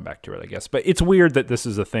we'll come back to it, I guess. But it's weird that this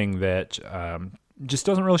is a thing that just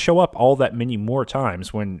doesn't really show up all that many more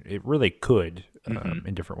times when it really could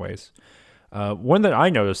in different ways. One that I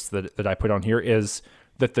noticed that I put on here is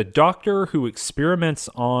that the doctor who experiments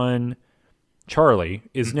on Charlie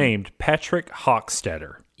is named Patrick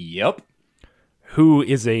Hockstetter. Yep. Who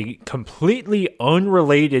is a completely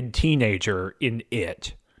unrelated teenager in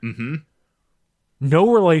It. Mm-hmm.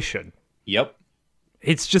 No relation. Yep.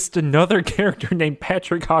 It's just another character named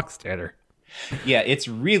Patrick Hockstetter. Yeah, it's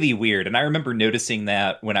really weird. And I remember noticing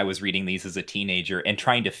that when I was reading these as a teenager and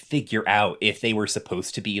trying to figure out if they were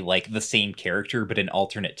supposed to be like the same character but in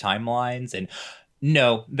alternate timelines. And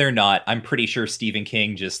no, they're not. I'm pretty sure Stephen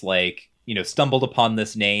King just stumbled upon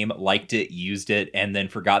this name, liked it, used it, and then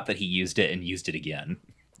forgot that he used it and used it again.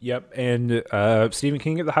 Yep, and Stephen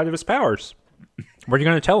King at the height of his powers. What are you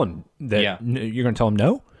going to tell him? You're going to tell him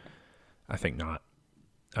no? I think not.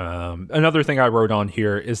 Another thing I wrote on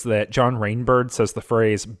here is that John Rainbird says the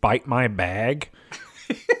phrase, "bite my bag,"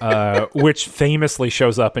 which famously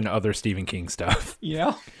shows up in other Stephen King stuff.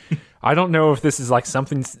 Yeah. I don't know if this is like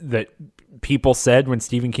something that people said when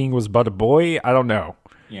Stephen King was but a boy. I don't know.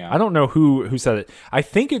 Yeah. I don't know who said it. I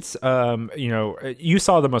think it's, you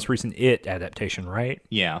saw the most recent It adaptation, right?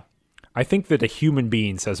 Yeah. I think that a human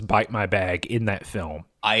being says "bite my bag" in that film.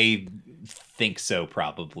 I think so,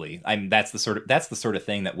 probably. That's the sort of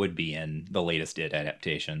thing that would be in the latest It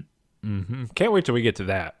adaptation. Mm-hmm. Can't wait till we get to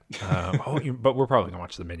that. But we're probably gonna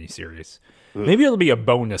watch the miniseries. Maybe it'll be a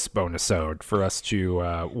bonus-ode for us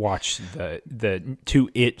to watch the two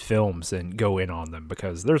It films and go in on them,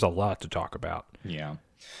 because there's a lot to talk about. Yeah.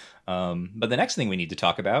 But the next thing we need to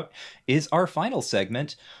talk about is our final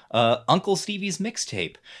segment, Uncle Stevie's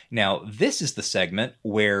Mixtape. Now, this is the segment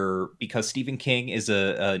where, because Stephen King is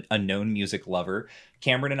a known music lover,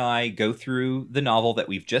 Cameron and I go through the novel that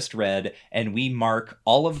we've just read, and we mark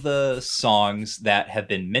all of the songs that have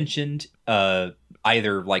been mentioned,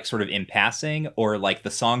 either like sort of in passing, or like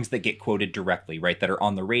the songs that get quoted directly, right, that are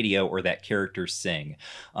on the radio or that characters sing.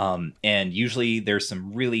 And usually there's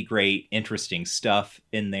some really great, interesting stuff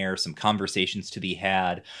in there, some conversations to be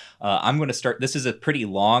had. I'm going to start. This is a pretty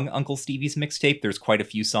long Uncle Stevie's Mixtape. There's quite a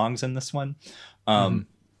few songs in this one.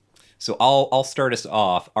 So I'll start us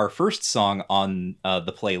off. Our first song on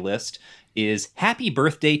the playlist is "Happy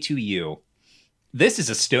Birthday to You." This is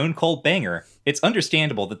a stone cold banger. It's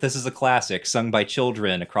understandable that this is a classic sung by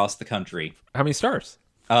children across the country. How many stars?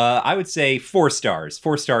 I would say 4 stars.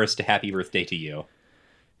 4 stars to "Happy Birthday to You."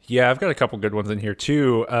 Yeah, I've got a couple good ones in here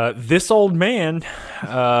too. "This Old Man,"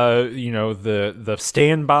 the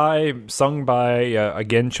standby sung by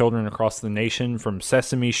again children across the nation, from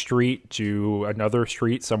Sesame Street to another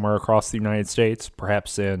street somewhere across the United States,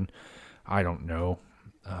 perhaps in, I don't know,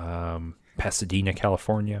 Pasadena,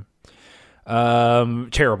 California.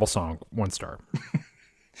 Terrible song, 1 star.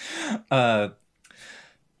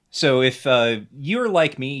 So if you're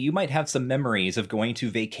like me, you might have some memories of going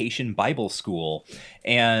to Vacation Bible School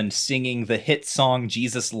and singing the hit song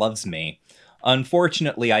Jesus Loves Me.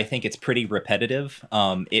 Unfortunately, I think it's pretty repetitive.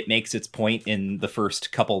 It makes its point in the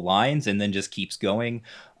first couple lines and then just keeps going.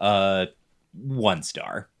 1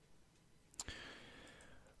 star.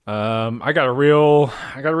 I got a real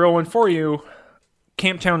one for you.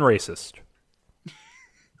 Camptown Racist.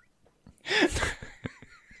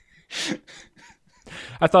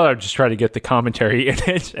 I thought I'd just try to get the commentary in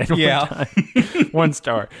it. And Yeah. 1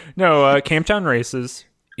 star. No, Camptown Racist.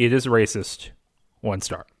 It is racist. 1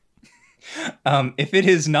 star. If it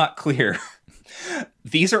is not clear,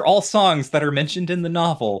 these are all songs that are mentioned in the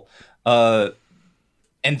novel. And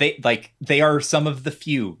they are some of the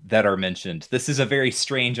few that are mentioned. This is a very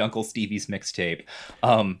strange Uncle Stevie's mixtape.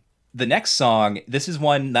 The next song, this is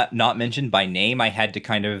one that not mentioned by name. I had to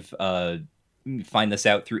kind of find this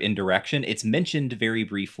out through indirection. It's mentioned very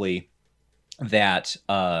briefly that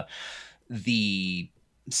at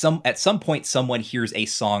some point someone hears a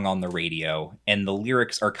song on the radio and the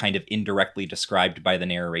lyrics are kind of indirectly described by the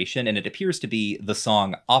narration, and it appears to be the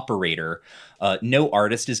song Operator. No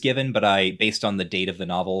artist is given, but based on the date of the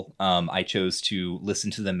novel, I chose to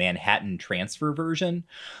listen to the Manhattan Transfer version.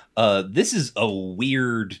 This is a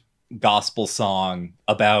weird gospel song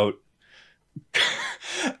about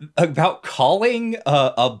calling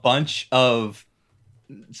a bunch of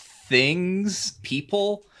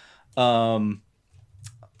people. Hold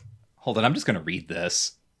on, I'm just going to read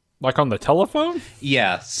this. Like on the telephone?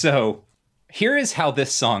 Yeah, so here is how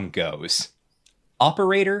this song goes.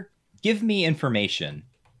 Operator, give me information.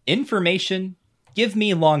 Information, give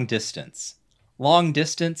me long distance. Long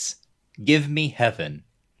distance, give me heaven.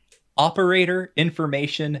 Operator,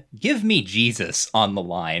 information, give me Jesus on the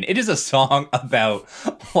line. It is a song about,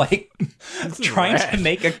 like, trying to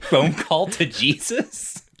make a phone call to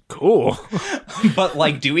Jesus. Cool. But,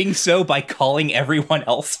 like, doing so by calling everyone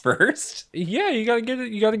else first. Yeah, you gotta get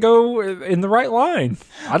it. You gotta go in the right line.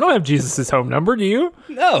 I don't have Jesus's home number, do you?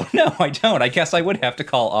 No, I don't. I guess I would have to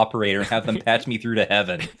call Operator and have them patch me through to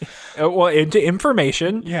heaven. Well, into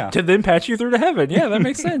information, yeah, to then patch you through to heaven. Yeah, that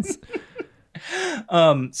makes sense.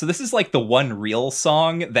 So this is like the one real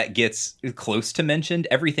song that gets close to mentioned.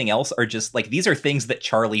 Everything else are just like, these are things that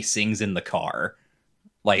Charlie sings in the car.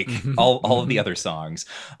 Like all of the other songs.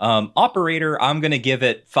 Operator, I'm going to give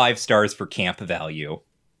it 5 stars for camp value.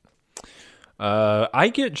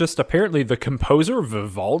 I get just apparently the composer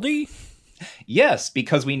Vivaldi. Yes,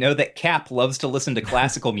 because we know that Cap loves to listen to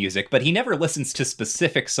classical music, but he never listens to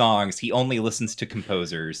specific songs. He only listens to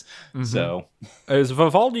composers. Mm-hmm. So, is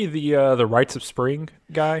Vivaldi the Rites of Spring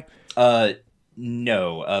guy?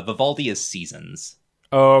 No. Vivaldi is Seasons.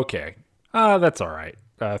 Oh, okay. That's all right.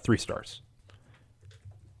 3 stars.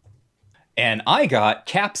 And I got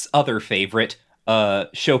Cap's other favorite,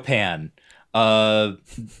 Chopin.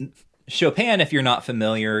 Chopin, if you're not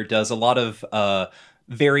familiar, does a lot of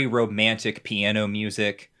very romantic piano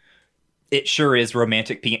music. It sure is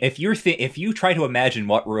romantic piano. If you try to imagine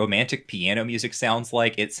what romantic piano music sounds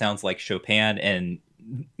like, it sounds like Chopin. And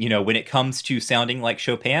you know, when it comes to sounding like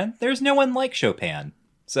Chopin, there's no one like Chopin.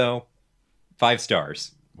 So, 5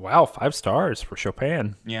 stars. Wow, 5 stars for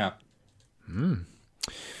Chopin. Yeah.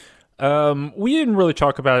 We didn't really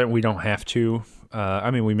talk about it. We don't have to.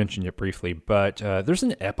 I mean, we mentioned it briefly, but there's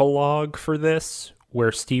an epilogue for this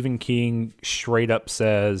where Stephen King straight up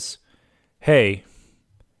says, "Hey,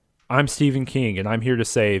 I'm Stephen King, and I'm here to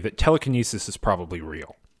say that telekinesis is probably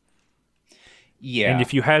real." Yeah. And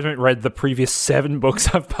if you haven't read the previous 7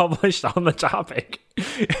 books I've published on the topic,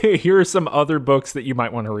 here are some other books that you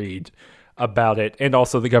might want to read about it, and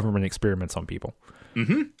also the government experiments on people.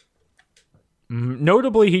 Mm-hmm.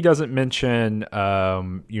 Notably, he doesn't mention,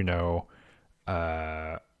 the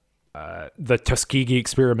Tuskegee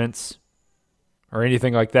experiments or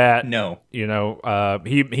anything like that. No.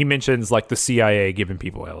 He mentions like the CIA giving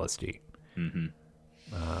people LSD. Mm-hmm.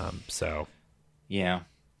 So. Yeah.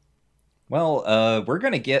 Well, we're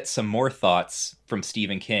going to get some more thoughts from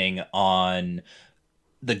Stephen King on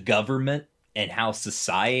the government and how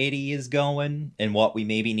society is going and what we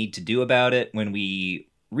maybe need to do about it when we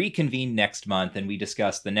reconvene next month and we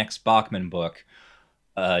discuss the next Bachman book,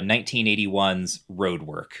 1981's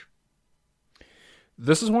Roadwork.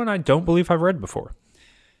 This is one I don't believe I've read before.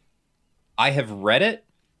 I have read it.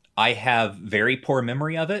 I have very poor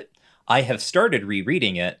memory of it. I have started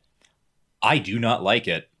rereading it. I do not like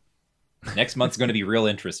it. Next month's going to be real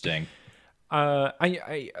interesting. I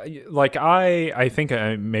think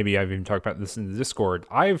maybe I've even talked about this in the Discord.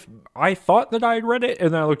 I thought that I had read it,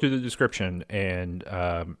 and then I looked at the description, and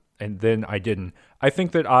and then I didn't. I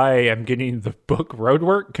think that I am getting the book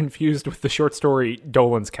Roadwork confused with the short story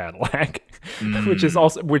Dolan's Cadillac, which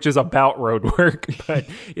is about road work, but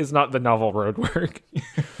is not the novel Roadwork.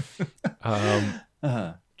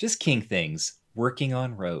 Just King things, working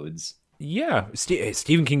on roads. Yeah,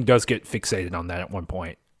 Stephen King does get fixated on that at one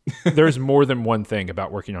point. There's more than one thing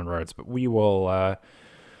about working on roads, but we will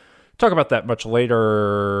talk about that much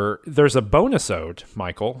later. There's a bonus-ode,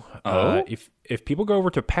 Michael. If people go over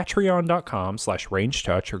to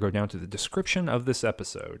patreon.com/rangetouch or go down to the description of this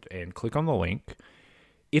episode and click on the link,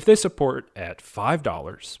 if they support at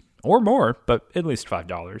 $5 or more, but at least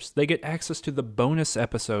 $5, they get access to the bonus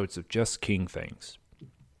episodes of Just King Things.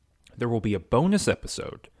 There will be a bonus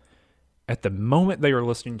episode. At the moment they are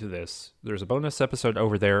listening to this, there's a bonus episode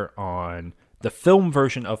over there on the film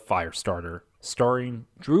version of Firestarter, starring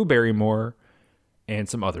Drew Barrymore and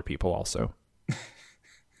some other people also.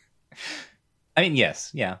 I mean,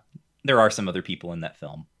 yes, yeah. There are some other people in that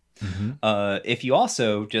film. Mm-hmm. If you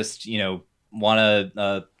also just, want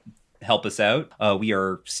to help us out, we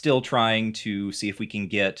are still trying to see if we can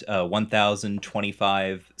get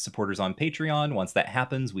 1,025 supporters on Patreon. Once that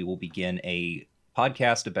happens, we will begin a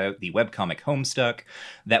podcast about the webcomic Homestuck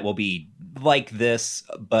that will be like this,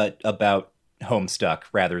 but about Homestuck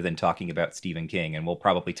rather than talking about Stephen King. And we'll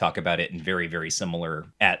probably talk about it in very, very similar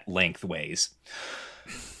at length ways.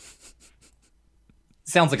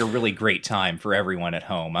 Sounds like a really great time for everyone at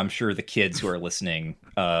home. I'm sure the kids who are listening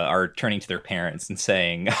are turning to their parents and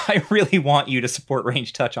saying, I really want you to support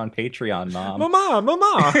Range Touch on Patreon, Mom. Mama!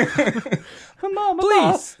 Mama,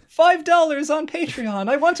 please. $5 on Patreon.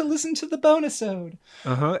 I want to listen to the bonus-ode.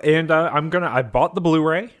 And I bought the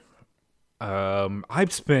Blu-ray.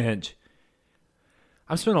 I've spent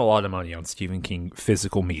a lot of money on Stephen King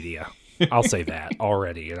physical media. I'll say that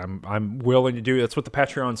already, and I'm willing to do. That's what the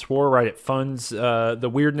Patreon's for, right? It funds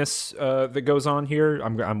the weirdness that goes on here.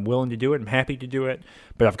 I'm willing to do it. I'm happy to do it.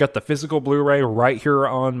 But I've got the physical Blu-ray right here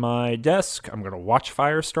on my desk. I'm going to watch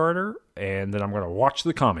Firestarter, and then I'm going to watch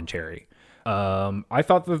the commentary. I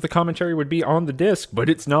thought that the commentary would be on the disc, but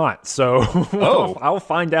it's not. So I'll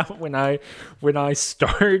find out when I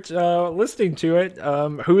start listening to it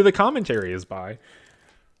who the commentary is by.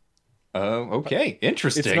 Okay.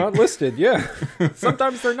 Interesting. It's not listed, yeah.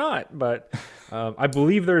 Sometimes they're not, but I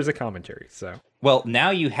believe there is a commentary, so. Well, now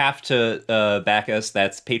you have to back us.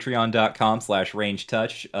 That's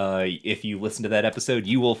patreon.com/rangetouch. If you listen to that episode,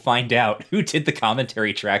 you will find out who did the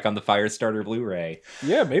commentary track on the Firestarter Blu-ray.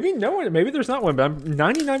 Yeah, maybe there's not one, but I'm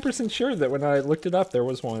 99% sure that when I looked it up, there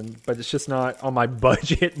was one, but it's just not on my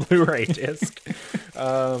budget Blu-ray disc.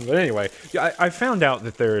 But anyway, I found out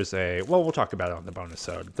that there's we'll talk about it on the bonus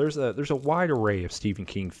episode. There's a wide array of Stephen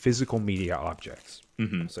King physical media objects.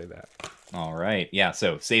 I'll say that. All right. Yeah,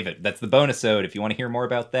 so save it. That's the bonus-ode. If you want to hear more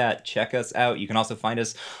about that, check us out. You can also find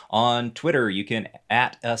us on Twitter. You can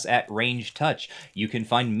 @ us at Range Touch. You can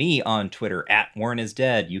find me on Twitter @ Warren is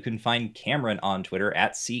Dead. You can find Cameron on Twitter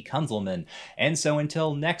 @ C. Kunzelman. And so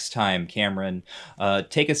until next time, Cameron,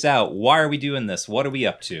 take us out. Why are we doing this? What are we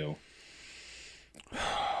up to?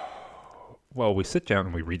 Well, we sit down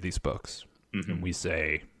and we read these books. And we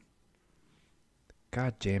say,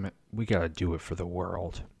 God damn it, we got to do it for the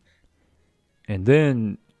world. And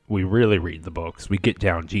then we really read the books. We get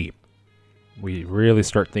down deep. We really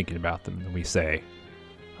start thinking about them. And we say,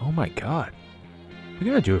 oh my God, we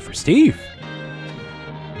got to do it for Steve.